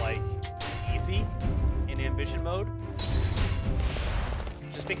 like, easy in Ambition mode.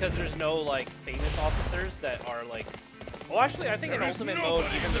 Just because there's no, like, famous officers that are, like... Well, actually, I think in Ultimate mode,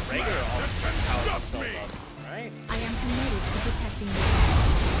 even the regular officers power themselves up, right? I am committed to protecting you.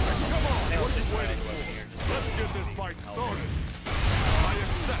 Come on, They what also are just you ran waiting into for? us here. Let's get this fight started. I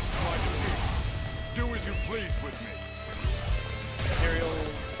accept my defeat. Do as you please with me.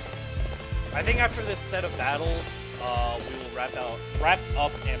 Materials. I think after this set of battles, we will wrap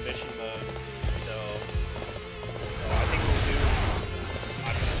up Ambition mode. So I think we'll do,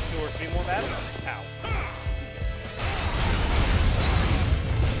 I don't know, 2 or 3 more battles. Ow.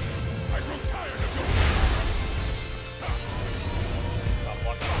 I grow tired of your Stop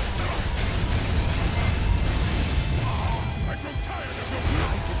walking. I grow tired of your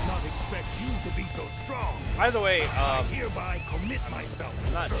I did not expect you to be so strong. By the way, I hereby commit myself to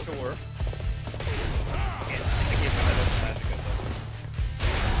I'm not serving. sure. I guess I don't magic it, but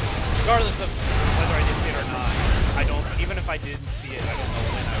regardless of whether I did see it or not, I don't. Even if I didn't see it, I don't know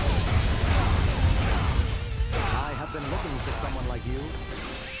when I would. I have been looking for someone like you.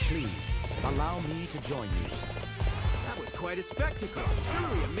 Please, allow me to join you. That was quite a spectacle.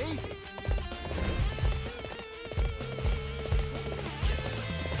 Truly amazing.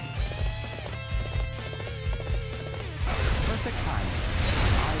 Perfect timing.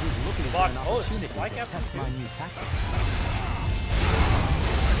 I was looking for Box an bullets. opportunity Why to Captain test Two? my new tactics.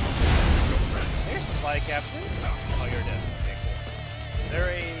 Here's supply captain. Oh, you're dead. Okay, cool. Is there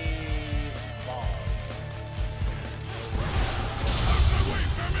a boss?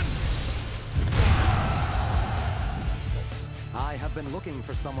 I have been looking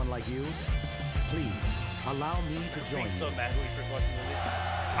for someone like you. Please, allow me to join Being you. so mad when you first watch the movie.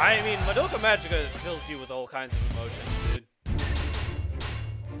 I mean, Madoka Magica fills you with all kinds of emotions, dude.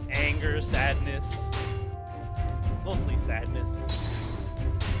 Anger, sadness. Mostly sadness.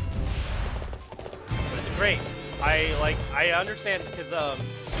 But it's great. I understand because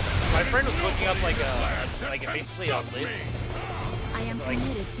my friend was looking up basically a list I am of like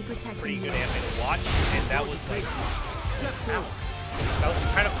committed to protecting pretty you. good anime to watch, and that was like that was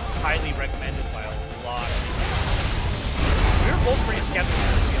kind of highly recommended by a lot of people. We were both pretty skeptical,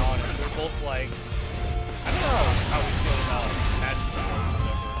 to be honest. We were both like, I don't know how we feel about magic missiles or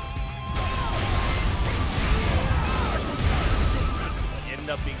whatever. It ended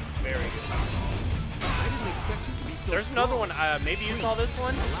up being very good. I didn't expect you to be so There's another one, maybe you saw this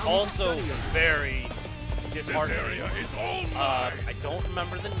one, also very disheartening. area is all mine. I don't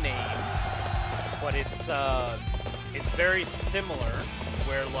remember the name, but it's very similar,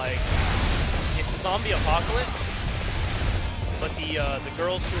 where like it's a zombie apocalypse, but the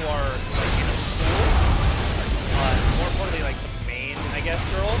girls who are like in a school, more importantly like the main, I guess,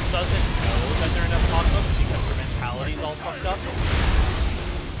 girl doesn't know that they're in an apocalypse because her mentality's all fucked up.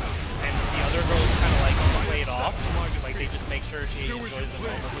 And the other girls kind of like play it off, like they just make sure she enjoys a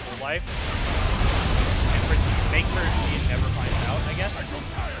normal school life, and make sure she never finds out, I guess.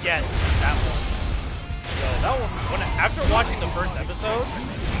 Yes, that one. Yo, that one. After watching the first episode,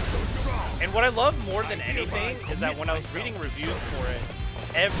 and what I love more than anything is that when I was reading reviews for it,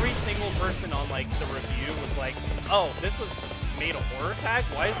 every single person on like the review was like, "Oh, this was made a horror tag?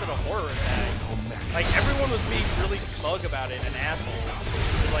 Why is it a horror tag?" Like everyone was being really smug about it and asshole.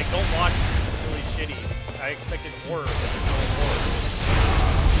 They're like, "Don't watch this. This is really shitty. I expected horror, but there's no horror."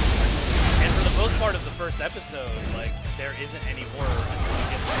 And for the most part of the first episode, like there isn't any horror until you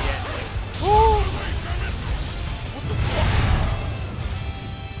get to the end. Like, oh, what the fuck?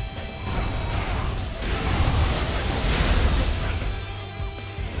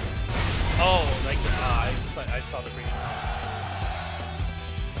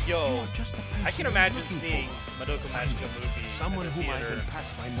 Yo, Just the I can person imagine looking seeing for. Madoka Magica movie Someone at the whom I theater. can pass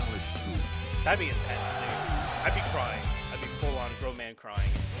my knowledge to. That'd be intense, dude. I'd be crying. I'd be full on grown man crying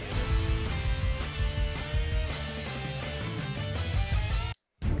in the theater.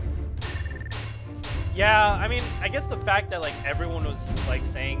 Yeah, I mean, I guess the fact that like everyone was like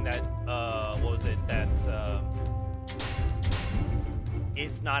saying that, what was it? That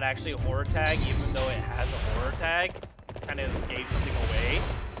it's not actually a horror tag, even though it has a horror tag, kind of gave something away.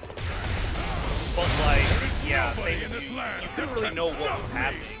 But like, yeah, same as you couldn't really know what was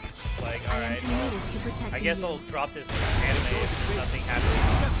happening. It's just like, all right, well, I guess I'll drop this anime if nothing happens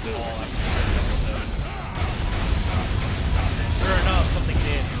at all after the first episode. Sure enough, something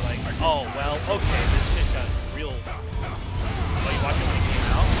did. You're like, oh, well, okay, this shit got real. Oh, you watching when it came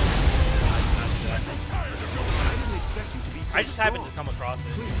out? I did not do that. I didn't expect you to be so I just happened to strong. come across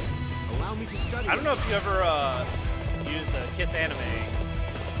it. Please, allow me to study. I don't know if you ever used Kiss Anime,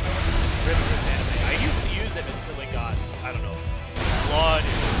 Ribbon Kiss Anime. I used to use it until it got, I don't know, flooded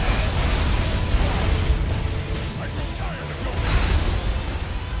with ads.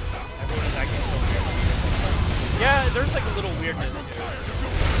 Everyone is acting so weird. Yeah, there's like a little weirdness to it.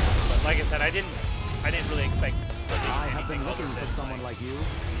 But like I said, I didn't really expect I have been looking for someone like you.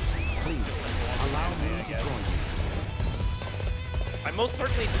 Please, allow me to join you. I most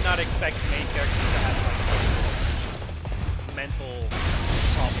certainly did not expect the main character to have like some mental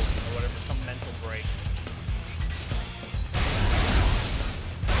problem or whatever, some mental break.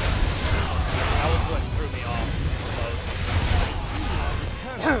 That was what threw me off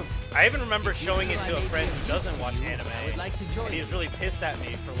the most. I even remember showing it to a friend who doesn't watch anime, and he was really pissed at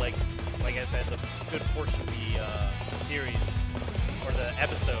me for like I said, the good portion of the series or the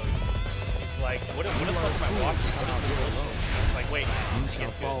episode. He's like, what the fuck am I watching? What is this bullshit? I was like, wait, You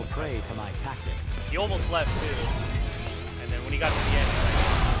shall fall prey to my tactics. he almost left too, and then when he got to the end, he's like,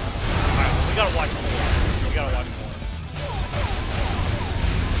 all right, well, we gotta watch more. We gotta watch more.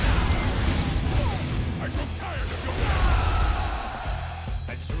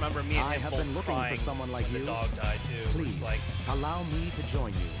 I just remember me and I him have both been looking crying for someone like when you. the dog died too. Please, Just like, allow me to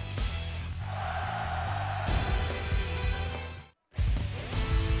join you.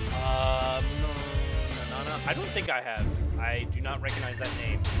 no. I don't think I have. I do not recognize that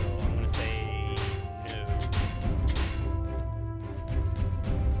name, so I'm gonna say no.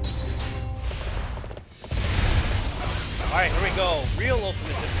 All right, here we go. Real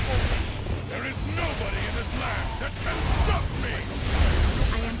ultimate difficulty. There is nobody in this land that can stop me!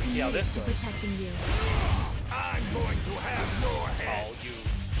 I am See how committed this to goes. protecting you. I'm going to have your head! Oh, you.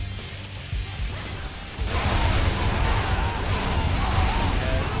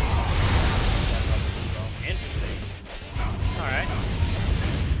 Yes. Interesting. Alright.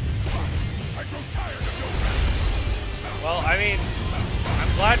 I grow tired of your Well, I mean,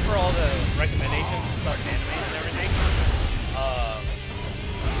 I'm glad for all the recommendations and stuff, animes and everything.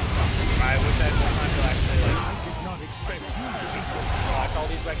 I wish I had more time to actually, like, I did not expect you to be so strong. watch all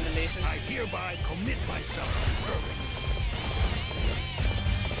these recommendations. I hereby commit myself to serving.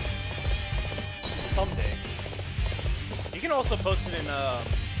 Someday. You can also post it in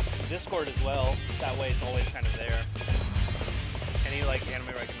Discord as well. That way it's always kind of there. Any like anime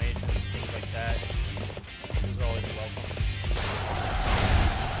recommendations, things like that. Those are always welcome.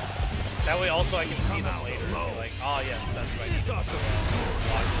 That way also I can see them later. And be like, oh yes, that's right.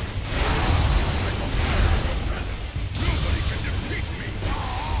 Watch. Nobody can defeat me!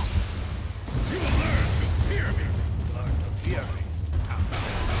 You will learn to fear me! Learn to fear me? How about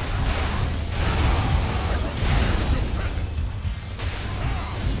it? I grow tired of your presence!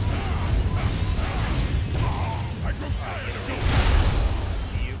 I grow tired of your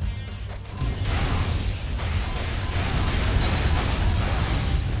See you.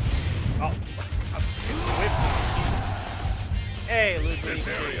 Oh, I'm whiffed. Jesus. Hey, Luke. This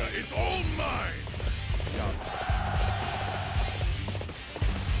area is all mine!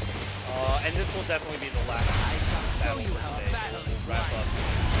 And this will definitely be the last battle for today, so we'll wrap up.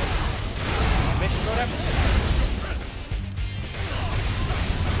 Mission mode after this.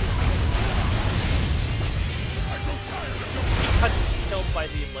 I grow tired of your He got killed by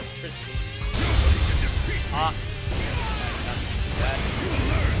the electricity. Nobody can defeat me! Ah. Not to do that. You will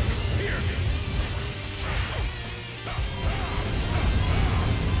learn to fear me!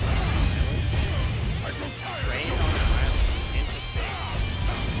 I grow tired of Rain your on an island. Interesting.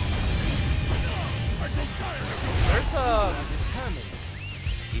 I grow tired of your There's a... Determined.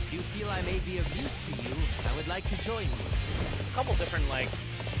 If you feel I may be of use to you, I would like to join you. There's a couple different, like,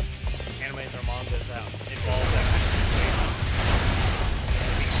 animes or mangas that involve that kind of situation.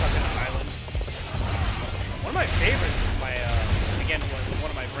 Being stuck in an island. One of my favorites is my, again, with one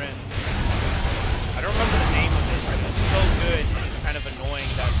of my friends. friends. I don't remember the name of it, but it was so good. It's kind of annoying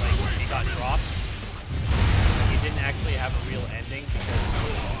that like it got dropped. Like, it didn't actually have a real ending because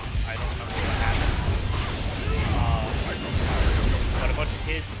I don't remember what happened. But a bunch of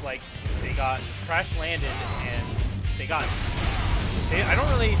kids, like, they got crash landed and they got. I don't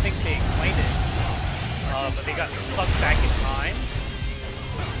really think they explained it, but they got sucked back in time.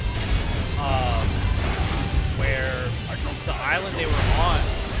 Where the island they were on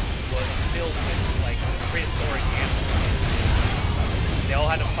was filled with like prehistoric animals. They all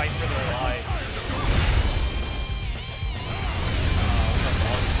had to fight for their lives from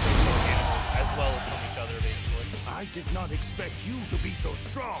all these prehistoric animals, as well as from each other, basically. I did not expect you to be so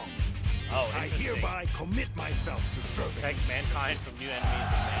strong. Oh, I interesting. hereby commit myself to serving. Protect mankind from new enemies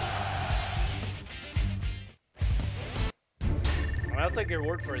of mankind. Well, that's like your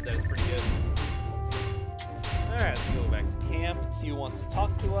word for it. That is pretty good. Alright, let's go back to camp, see who wants to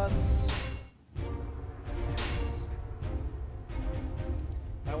talk to us. Yes.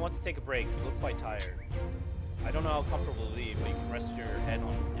 I want to take a break. You look quite tired. I don't know how comfortable to leave, but you can rest your head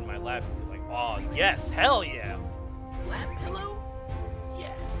in my lap if you like. Oh, yes! Hell yeah! Lap pillow?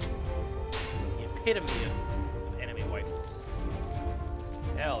 Yes! The epitome of anime waifus.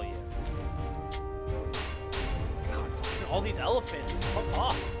 Hell yeah. God, fucking all these elephants. Fuck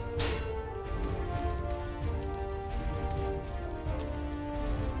off.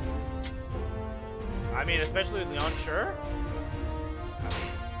 I mean, especially with the unsure. I mean,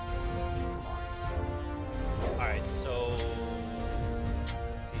 come on. Alright, so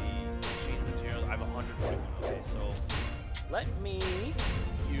let's see. Change materials. I have 141. Okay, so let me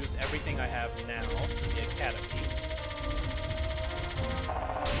use everything I have now for the academy.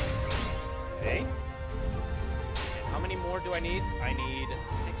 Okay. And how many more do I need? I need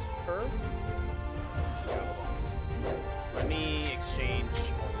 6 per. Let me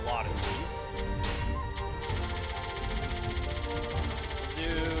exchange a lot of these. Do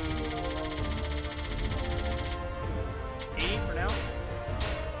 80 for now.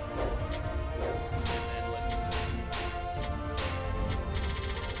 And let's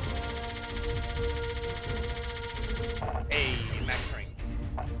max rank.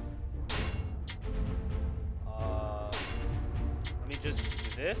 Let me just do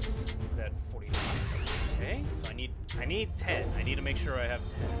this. Put that 49. Okay, so I need 10. I need to make sure I have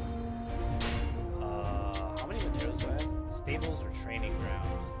 10. How many materials do I have? Stables or training ground?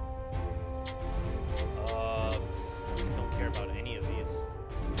 Fucking don't care about any of these.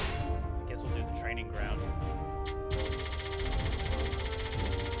 I guess we'll do the training ground.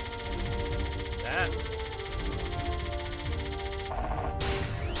 That.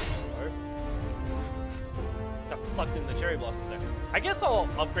 Got sucked in the cherry blossoms there. I guess I'll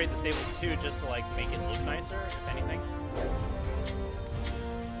upgrade the stables too, just to like make it look nicer, if anything.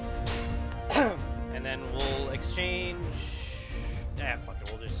 And then we'll exchange. Fuck it.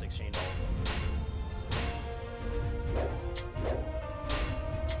 We'll just exchange all of them.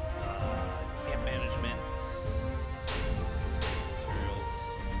 Camp management. Materials.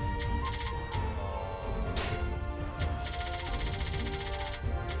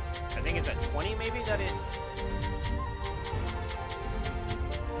 I think it's at 20 maybe that it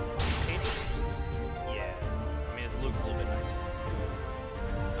changes. Yeah. I mean, it looks a little bit nicer.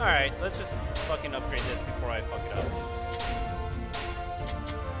 Alright, let's just fucking upgrade this before I fuck it up.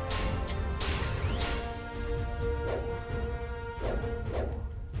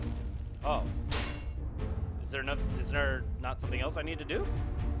 Oh. Is there not something else I need to do?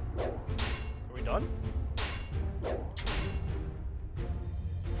 Are we done?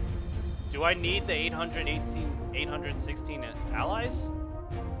 Do I need the 816 allies?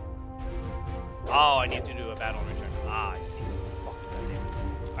 Oh, I need to do a battle in return. Ah, I see. Fuck, goddamn.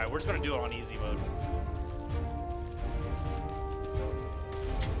 Alright, we're just gonna do it on easy mode.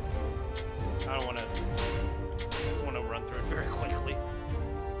 I don't wanna... I just wanna run through it very quickly.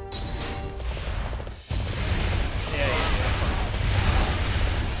 Yeah.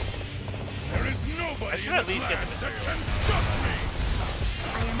 There is nobody. I should at least get the materials.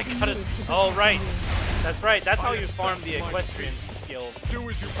 I got it. Oh, right. That's right. That's how you farm the equestrian skill.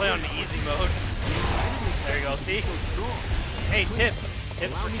 Just play on easy mode. There you go. See? Hey, tips.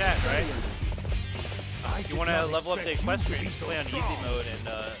 Tips for chat, right? If you want to level up the equestrian, just play on easy mode and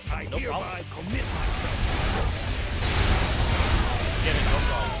no problem. Get it, no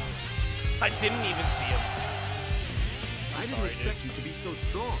problem. I didn't even see him. I didn't expect you to be so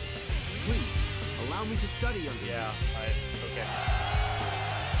strong. Please, allow me to study under you. Yeah, okay.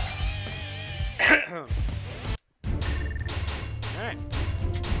 Alright.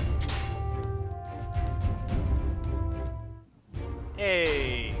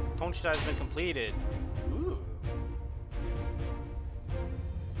 Hey, Tongshita has been completed. Ooh.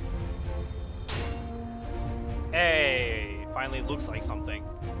 Hey, finally looks like something.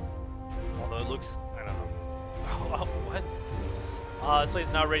 Although it looks, I don't know. Oh, what? This place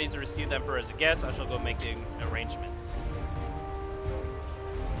is now ready to receive the Emperor as a guest. I shall go making arrangements.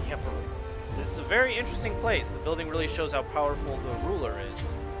 The Emperor. This is a very interesting place. The building really shows how powerful the ruler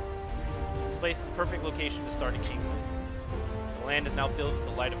is. This place is the perfect location to start a kingdom. The land is now filled with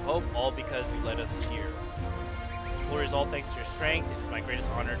the light of hope, all because you led us here. This glory is all thanks to your strength. It is my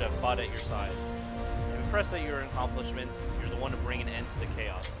greatest honor to have fought at your side. I'm impressed at your accomplishments. You're the one to bring an end to the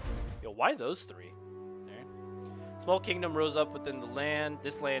chaos. Yo, why those three? Okay. Small kingdom rose up within the land.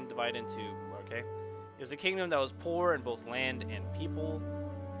 This land divided into, okay. It was a kingdom that was poor in both land and people.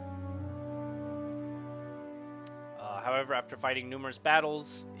 However, after fighting numerous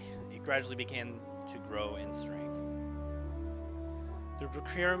battles, it gradually began to grow in strength. Through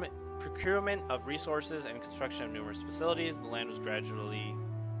procurement of resources and construction of numerous facilities, the land was gradually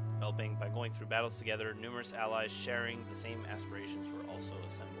developing. By going through battles together, numerous allies sharing the same aspirations were also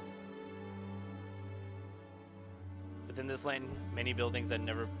assembled. Within this land, many buildings that had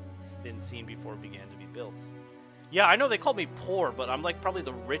never been seen before began to be built. Yeah, I know they called me poor, but I'm like probably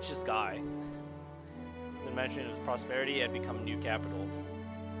the richest guy. As I mentioned, of prosperity had become a new capital.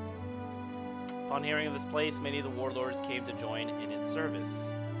 Upon hearing of this place, many of the warlords came to join in its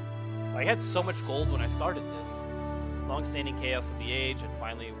service. I had so much gold when I started this. Long-standing chaos of the age had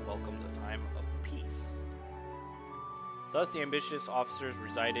finally welcomed a time of peace. Thus, the ambitious officers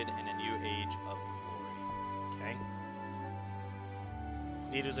resided in a new age of glory. Okay.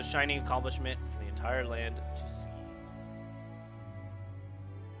 Indeed, it was a shining accomplishment for the entire land to see.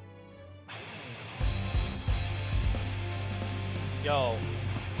 Yo,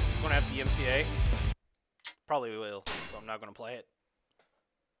 is this gonna have DMCA? Probably will, so I'm not gonna play it.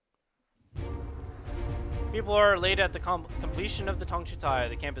 People are elated at the completion of the Tongchitai.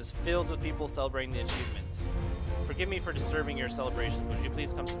 The camp is filled with people celebrating the achievement. Forgive me for disturbing your celebration. Would you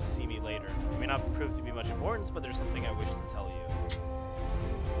please come to see me later? It may not prove to be much importance, but there's something I wish to tell you.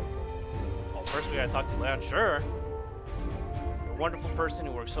 Well, first we gotta talk to Leon. Sure. You're a wonderful person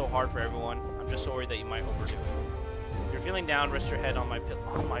who works so hard for everyone. I'm just so worried that you might overdo it. If you're feeling down, rest your head on my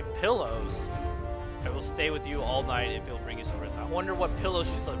pillows. I will stay with you all night if it'll bring you some rest. I wonder what pillow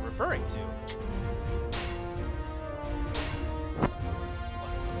she's referring to. What the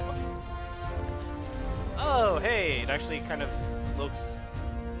fuck? Oh, hey, it actually kind of looks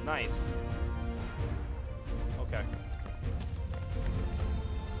nice. Okay.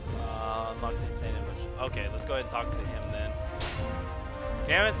 Unlocks the insane ambush. Okay, let's go ahead and talk to him then.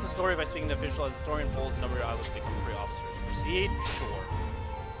 Can I advance the story by speaking to the official as the story unfolds, a number of islands become free officers. Proceed? Sure.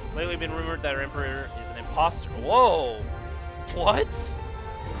 Lately been rumored that our emperor is an imposter. Whoa! What?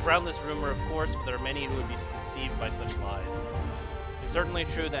 Groundless rumor, of course, but there are many who would be deceived by such lies. It's certainly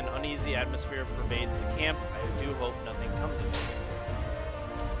true that an uneasy atmosphere pervades the camp. I do hope nothing comes of it.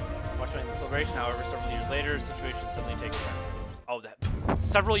 Watching the celebration, however, several years later, the situation suddenly takes a turn. Oh, that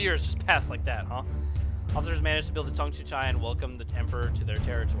several years just passed like that, huh? Officers managed to build the Tongchitai and welcome the emperor to their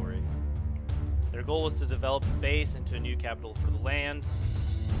territory. Their goal was to develop the base into a new capital for the land.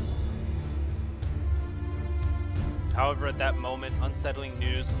 However, at that moment, unsettling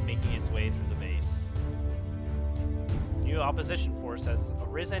news was making its way through the base. A new opposition force has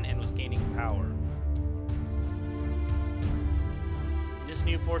arisen and was gaining power. This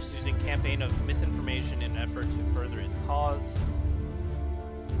new force is using a campaign of misinformation in an effort to further its cause.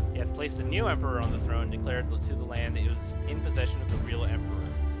 He had placed a new emperor on the throne and declared to the land that it was in possession of the real emperor.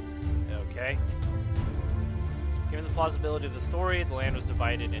 Okay. Given the plausibility of the story, the land was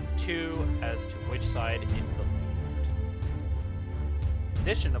divided in two as to which side it believed. In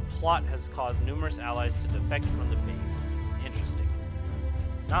addition, a plot has caused numerous allies to defect from the base. Interesting.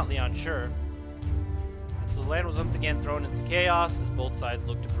 Not Leon sure. And so the land was once again thrown into chaos as both sides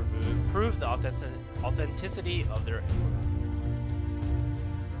looked to prove the authenticity of their emperor.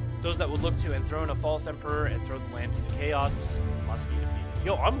 Those that would look to enthrone a false emperor and throw the land into chaos must be defeated.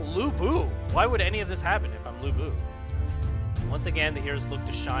 Yo, I'm Lu Bu. Why would any of this happen if I'm Lu Bu? Once again, the heroes look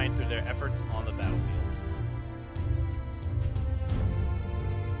to shine through their efforts on the battlefield.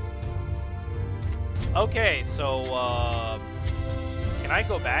 Okay, so, can I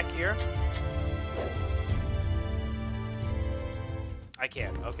go back here? I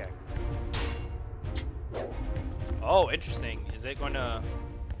can, okay. Oh, interesting. Is it going to...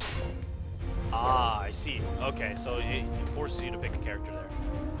 Ah, I see. Okay, so it forces you to pick a character there.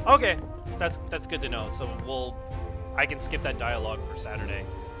 Okay, that's good to know. So I can skip that dialogue for Saturday,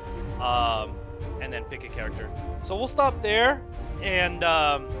 and then pick a character. So we'll stop there, and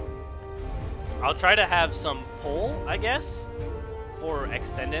I'll try to have some pull, I guess, for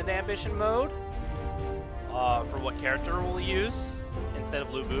extended ambition mode. For what character we'll use instead of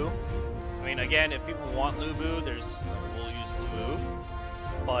Lubu. I mean, again, if people want Lubu, we'll use Lubu.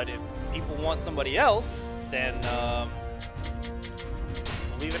 But if people want somebody else, then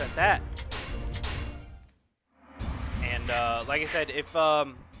we'll leave it at that. And like I said, if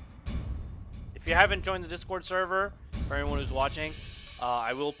you haven't joined the Discord server, for anyone who's watching,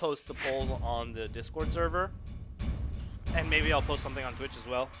 I will post the poll on the Discord server, and maybe I'll post something on Twitch as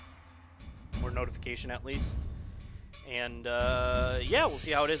well, or notification at least. And yeah, we'll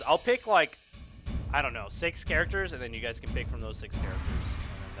see how it is. I'll pick like, I don't know, 6 characters, and then you guys can pick from those 6 characters, and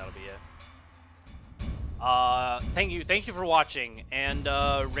then that'll be it. Thank you for watching. And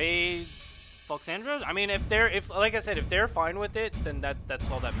Ray Foxandra, I mean, like I said, if they're fine with it, then that's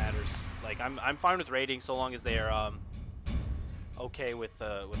all that matters. Like I'm fine with raiding so long as they're okay with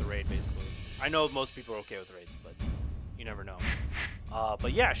the raid, basically. I know most people are okay with raids, but you never know.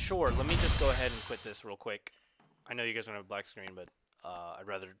 But yeah, sure. Let me just go ahead and quit this real quick. I know you guys don't have a black screen, but I'd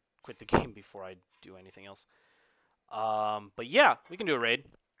rather quit the game before I do anything else. But yeah, we can do a raid.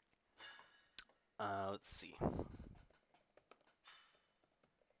 Let's see.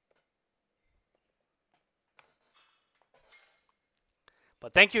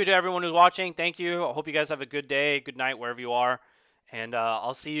 But thank you to everyone who's watching. Thank you. I hope you guys have a good day, good night, wherever you are. And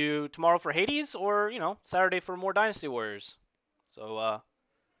I'll see you tomorrow for Hades, or, you know, Saturday for more Dynasty Warriors. So,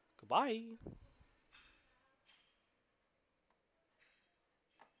 goodbye.